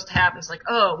things are supposed to happen. It's like,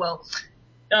 oh, well,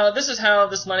 this is how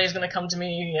this money is going to come to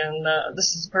me, and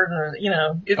this is pertinent,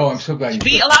 I'm so glad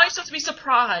you allow yourself to be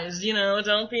surprised,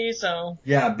 don't be so.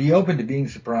 Yeah, be open to being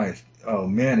surprised. Oh,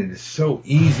 man, it is so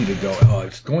easy to go,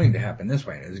 it's going to happen this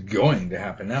way, and it's going to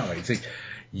happen that way. It's like,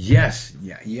 yes, and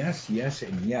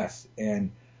yes.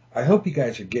 And I hope you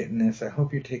guys are getting this. I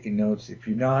hope you're taking notes. If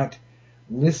you're not,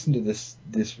 listen to this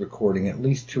recording at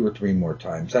least 2 or 3 more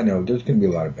times. I know there's going to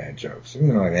be a lot of bad jokes. I'm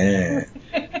going to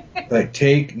But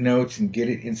take notes and get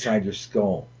it inside your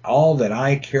skull. All that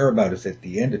I care about is at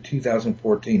the end of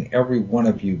 2014, every one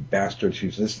of you bastards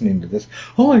who's listening to this,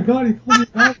 oh my God, he called me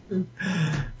bastard.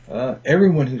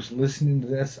 Everyone who's listening to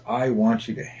this, I want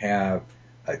you to have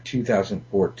a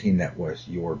 2014 that was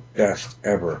your best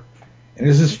ever. And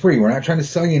this is free. We're not trying to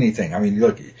sell you anything. I mean,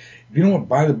 look, if you don't want to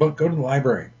buy the book, go to the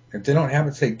library. If they don't have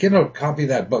it, say, get a copy of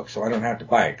that book so I don't have to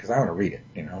buy it because I want to read it,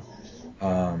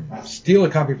 Steal a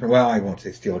copy from, I won't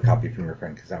say steal a copy from your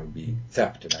friend because that would be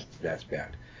theft and that's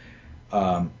bad.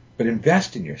 But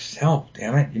invest in yourself,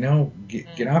 damn it.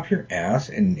 Get off your ass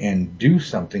and do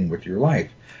something with your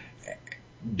life.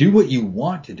 Do what you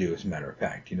want to do, as a matter of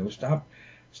fact.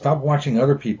 Stop watching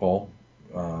other people,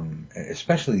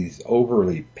 especially these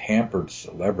overly pampered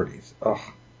celebrities. Ugh.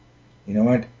 You know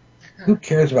what? Who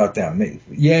cares about them?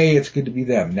 Yay, it's good to be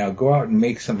them. Now go out and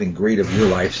make something great of your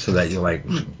life so that you're like,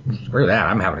 screw that,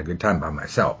 I'm having a good time by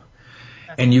myself.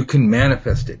 And you can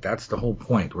manifest it. That's the whole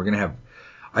point. I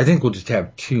think we'll just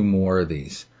have 2 more of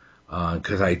these.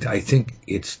 Because I think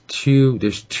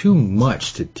there's too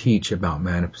much to teach about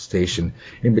manifestation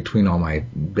in between all my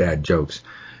bad jokes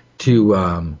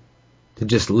to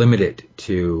just limit it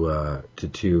to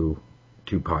 2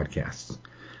 podcasts.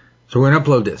 So we're going to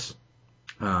upload this.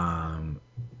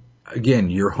 Again,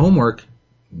 your homework,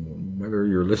 whether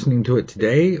you're listening to it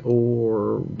today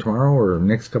or tomorrow or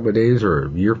next couple of days or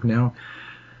a year from now,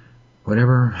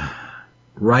 whatever,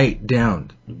 write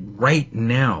down right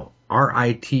now.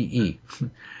 R-I-T-E.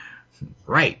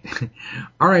 Right.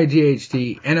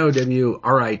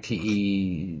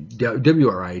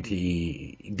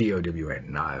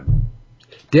 R-I-G-H-T-N-O-W-R-I-T-E-W-R-I-T-E-D-O-W-N.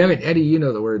 Damn it, Eddie, you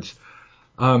know the words.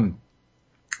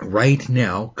 Right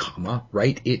now,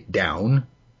 write it down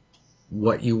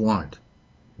what you want.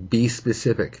 Be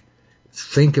specific.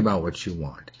 Think about what you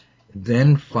want.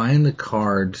 Then find the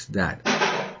cards that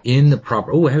in the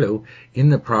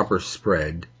proper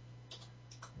spread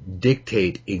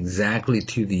dictate exactly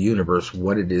to the universe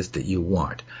what it is that you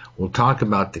want. We'll talk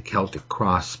about the Celtic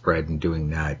Cross spread and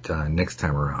doing that next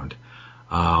time around.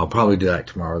 I'll probably do that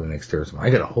tomorrow or the next Thursday.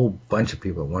 I got a whole bunch of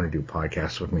people that want to do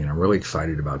podcasts with me, and I'm really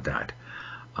excited about that.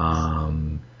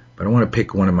 But I want to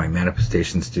pick one of my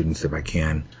manifestation students if I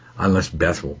can, unless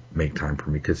Beth will make time for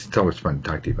me, because it's always fun to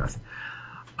talk to you, Beth.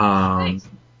 Thanks.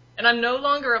 And I'm no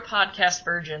longer a podcast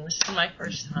virgin. This is my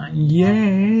first time.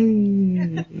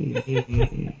 Yay!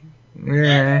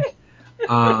 Yeah.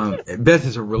 Beth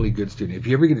is a really good student. If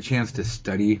you ever get a chance to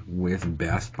study with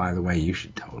Beth, by the way, you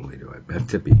should totally do it. Beth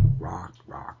Tippie rocks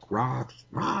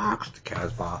the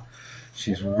Casbah.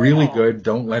 She's really good.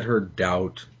 Don't let her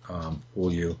doubt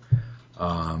fool you.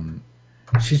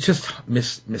 She's just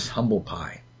Miss Humble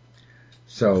Pie.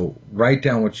 So write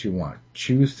down what you want.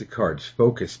 Choose the cards.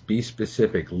 Focus. Be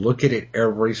specific. Look at it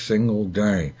every single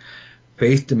day.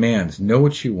 Faith demands. Know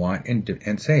what you want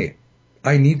and say,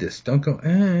 I need this. Don't go,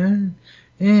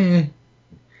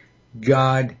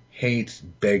 God hates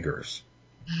beggars.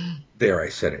 There, I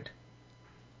said it.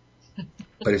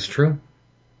 But it's true.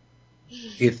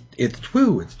 It's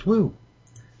true. It's true.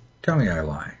 Tell me I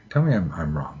lie. Tell me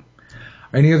I'm wrong.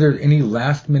 Any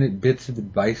last minute bits of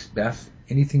advice, Beth?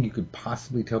 Anything you could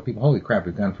possibly tell people? Holy crap,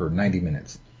 we've gone for 90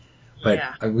 minutes. But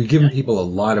we've given people a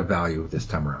lot of value this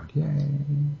time around. Yay.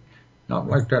 Not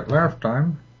like that last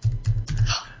time.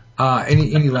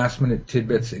 Any last minute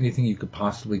tidbits, anything you could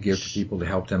possibly give to people to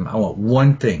help them? I want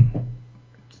one thing.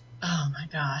 Oh my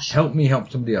gosh. Help me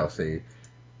help somebody else. Say,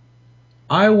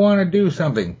 I want to do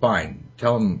something. Fine.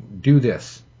 Tell them, do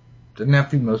this. Doesn't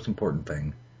have to be the most important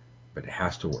thing, but it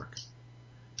has to work.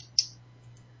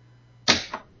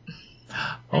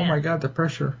 Oh my God, the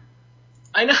pressure.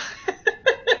 I know.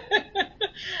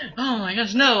 Oh my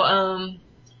gosh, no.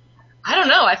 I don't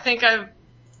know. I think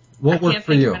What worked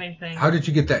for you? Anything. How did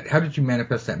you get that? How did you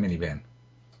manifest that minivan?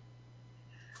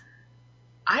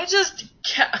 I just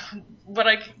what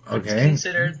I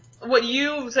considered what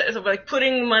you said, like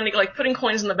putting money, like putting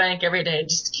coins in the bank every day,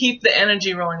 just keep the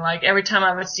energy rolling. Like every time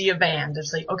I would see a van,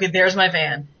 just like, okay, there's my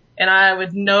van, and I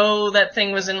would know that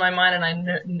thing was in my mind,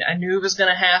 and I knew it was going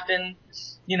to happen.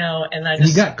 You know, and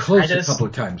you got close a couple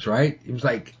of times, right? It was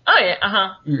like, oh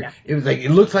yeah, yeah. It was like, it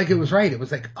looked like it was right. It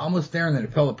was like almost there, and then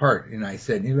it fell apart. And I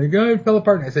said, he's like, oh, it fell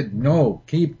apart. And I said, no,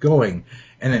 keep going.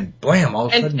 And then blam, all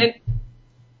of a sudden.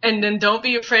 And then don't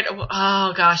be afraid of,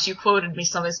 oh gosh, you quoted me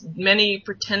something. Many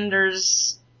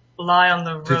pretenders lie on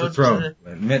the road to the throne.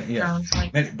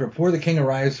 Like, before the king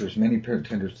arrives, there's many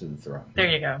pretenders to the throne. There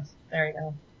you go. You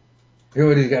know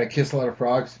what? He's got to kiss a lot of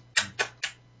frogs.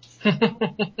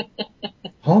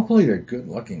 Hopefully they're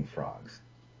good-looking frogs,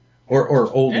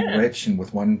 or old and rich and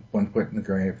with one foot in the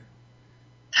grave.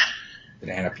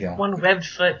 Banana peel. One webbed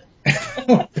foot.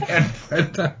 One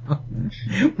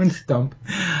stump.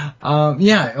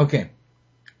 Yeah. Okay.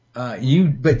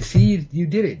 But see, you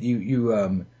did it.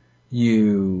 You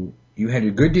had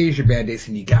your good days, your bad days,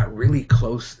 and you got really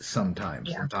close sometimes.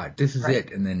 Yeah. And thought this is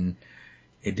it, and then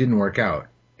it didn't work out,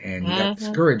 and you got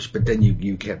discouraged. But then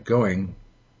you kept going.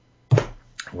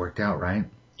 Worked out, right?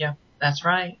 Yeah, that's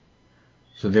right.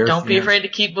 So don't be afraid to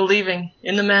keep believing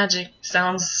in the magic.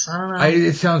 Sounds, I don't know.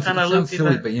 It sounds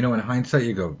silly, but you know, in hindsight,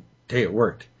 you go, "Hey, it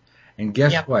worked." And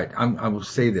guess what? I will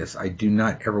say this: I do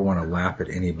not ever want to laugh at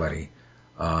anybody,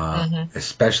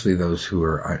 especially those who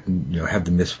are, have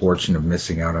the misfortune of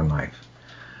missing out on life.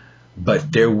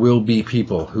 But there will be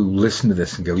people who listen to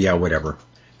this and go, "Yeah, whatever."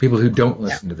 People who don't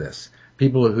listen to this.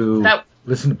 People who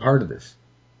listen to part of this.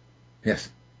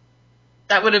 Yes.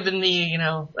 That would have been me,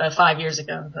 5 years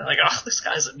ago. Like, oh, this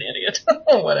guy's an idiot,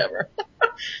 or whatever.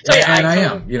 So and I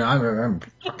am. I'm a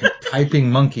fucking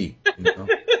typing monkey.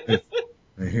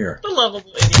 Here. The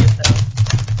lovable idiot,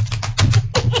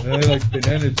 though. I like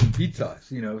bananas and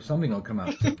pizzas. Something will come out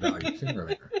of value sooner or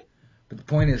later. But the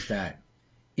point is that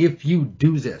if you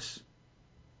do this,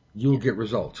 you'll get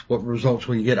results. What results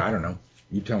will you get? I don't know.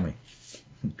 You tell me.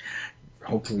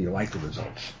 Hopefully you like the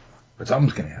results. But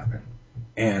something's going to happen.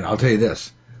 And I'll tell you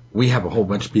this, we have a whole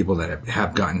bunch of people that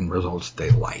have gotten results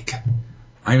they like.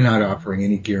 I'm not offering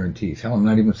any guarantees. Hell, I'm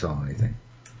not even selling anything.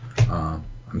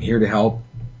 I'm here to help.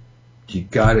 You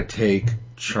got to take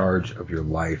charge of your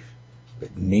life.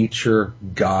 But nature,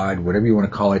 God, whatever you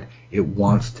want to call it, it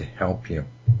wants to help you.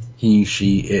 He,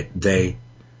 she, it, they,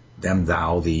 them,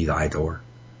 thou, thee, thy, door.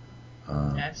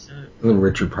 Absolutely. A little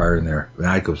Richard Pryor in there.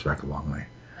 That goes back a long way.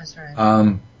 That's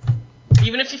right.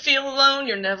 Even if you feel alone,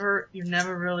 you're never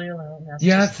really alone.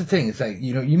 That's the thing. It's like,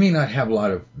 you may not have a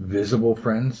lot of visible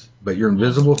friends, but your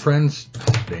invisible friends,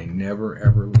 they never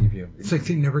ever leave you. It's like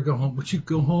they never go home. Would you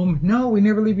go home? No, we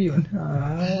never leave you.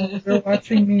 They're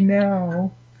watching me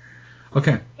now.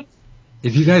 Okay.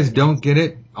 If you guys don't get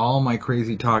it, all my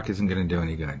crazy talk isn't going to do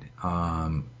any good.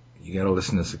 You got to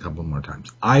listen to this a couple more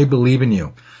times. I believe in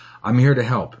you. I'm here to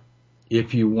help.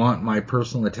 If you want my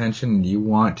personal attention, you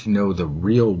want to know the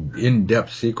real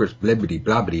in-depth secrets, blibbity,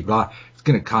 blobbity, blah, it's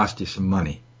going to cost you some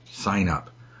money. Sign up.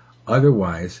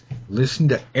 Otherwise, listen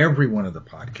to every one of the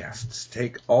podcasts.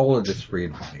 Take all of this free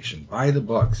information. Buy the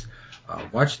books.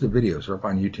 Watch the videos. They're up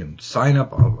on YouTube. Sign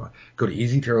up. Go to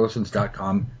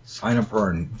easytarotlessons.com. Sign up for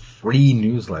our free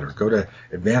newsletter. Go to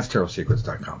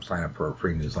advancedtarotsecrets.com. Sign up for our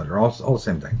free newsletter. All the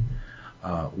same thing.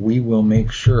 We will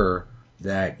make sure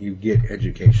that you get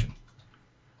education.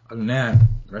 Other than that,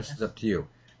 the rest is up to you.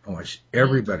 I wish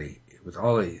everybody, with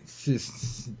all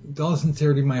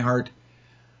sincerity in my heart,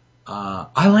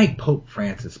 I like Pope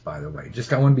Francis, by the way.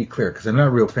 I want to be clear, because I'm not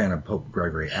a real fan of Pope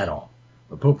Gregory at all.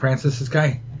 But Pope Francis, this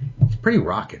guy, he's pretty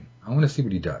rocking. I want to see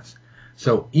what he does.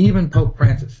 So even Pope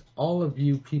Francis, all of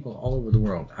you people all over the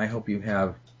world, I hope you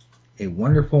have a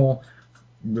wonderful,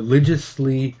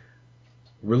 politically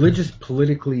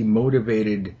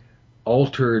motivated,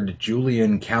 altered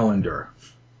Julian calendar,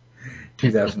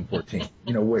 2014.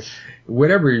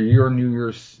 Whatever your New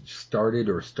Year's started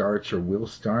or starts or will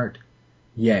start,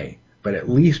 yay. But at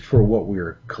least for what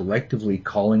we're collectively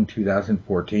calling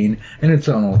 2014, and it's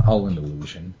all an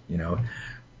illusion,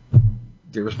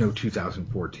 there was no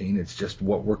 2014. It's just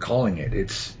what we're calling it.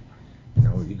 It's,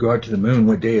 you go out to the moon.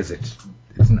 What day is it?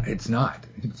 It's not.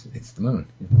 It's the moon.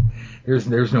 There's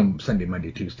no Sunday,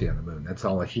 Monday, Tuesday on the moon. That's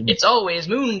all a human. It's always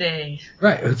Moon Day.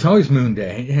 Right. It's always Moon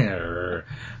Day.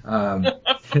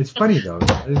 It's funny though.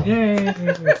 Yay!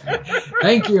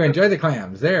 Thank you. Enjoy the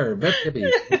clams. There, BETH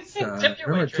TIPPIE.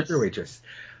 Tip your waitress.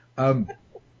 The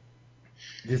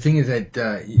thing is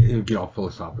that you get all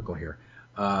philosophical here.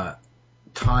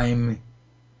 Time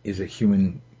is a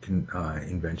human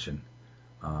invention.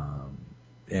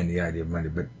 And the idea of money,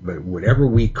 but whatever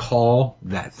we call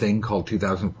that thing called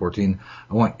 2014,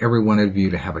 I want every one of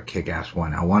you to have a kick-ass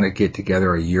one. I want to get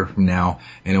together a year from now,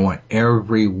 and I want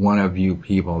every one of you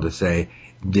people to say,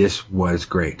 this was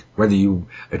great. Whether you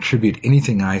attribute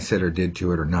anything I said or did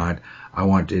to it or not, I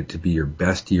want it to be your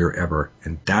best year ever,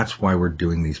 and that's why we're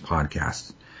doing these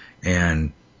podcasts.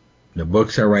 And the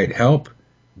books I write help.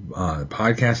 The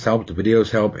podcasts help, the videos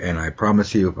help, and I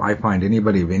promise you, if I find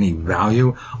anybody of any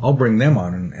value, I'll bring them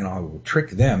on and I will trick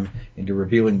them into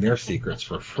revealing their secrets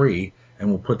for free, and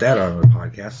we'll put that on the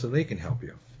podcast so they can help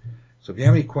you. So if you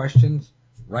have any questions,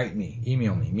 write me,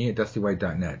 email me at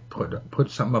dustywhite.net.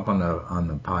 Put something up on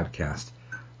the podcast.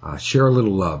 Share a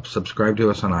little love. Subscribe to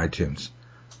us on iTunes.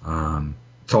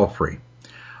 It's all free.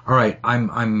 All right,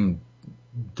 I'm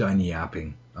done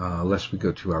yapping. Lest we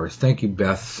go 2 hours. Thank you,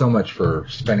 Beth, so much for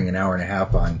spending an hour and a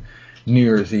half on New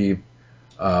Year's Eve.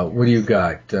 What do you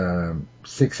got?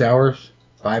 6 hours?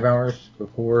 5 hours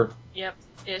before? Yep,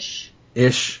 ish.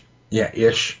 Ish. Yeah,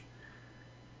 ish.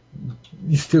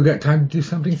 You still got time to do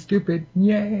something stupid.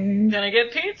 Yay. Gonna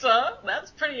get pizza.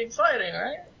 That's pretty exciting,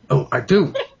 right? Oh, I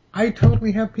do. I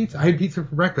totally have pizza. I had pizza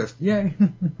for breakfast. Yay. Yay,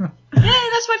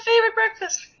 that's my favorite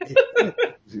breakfast.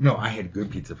 No, I had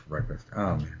good pizza for breakfast.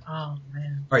 Oh, man. Oh,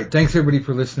 man. All right, thanks, everybody,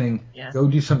 for listening. Yeah. Go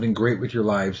do something great with your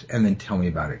lives, and then tell me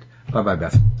about it. Bye-bye,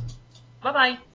 Beth. Bye-bye.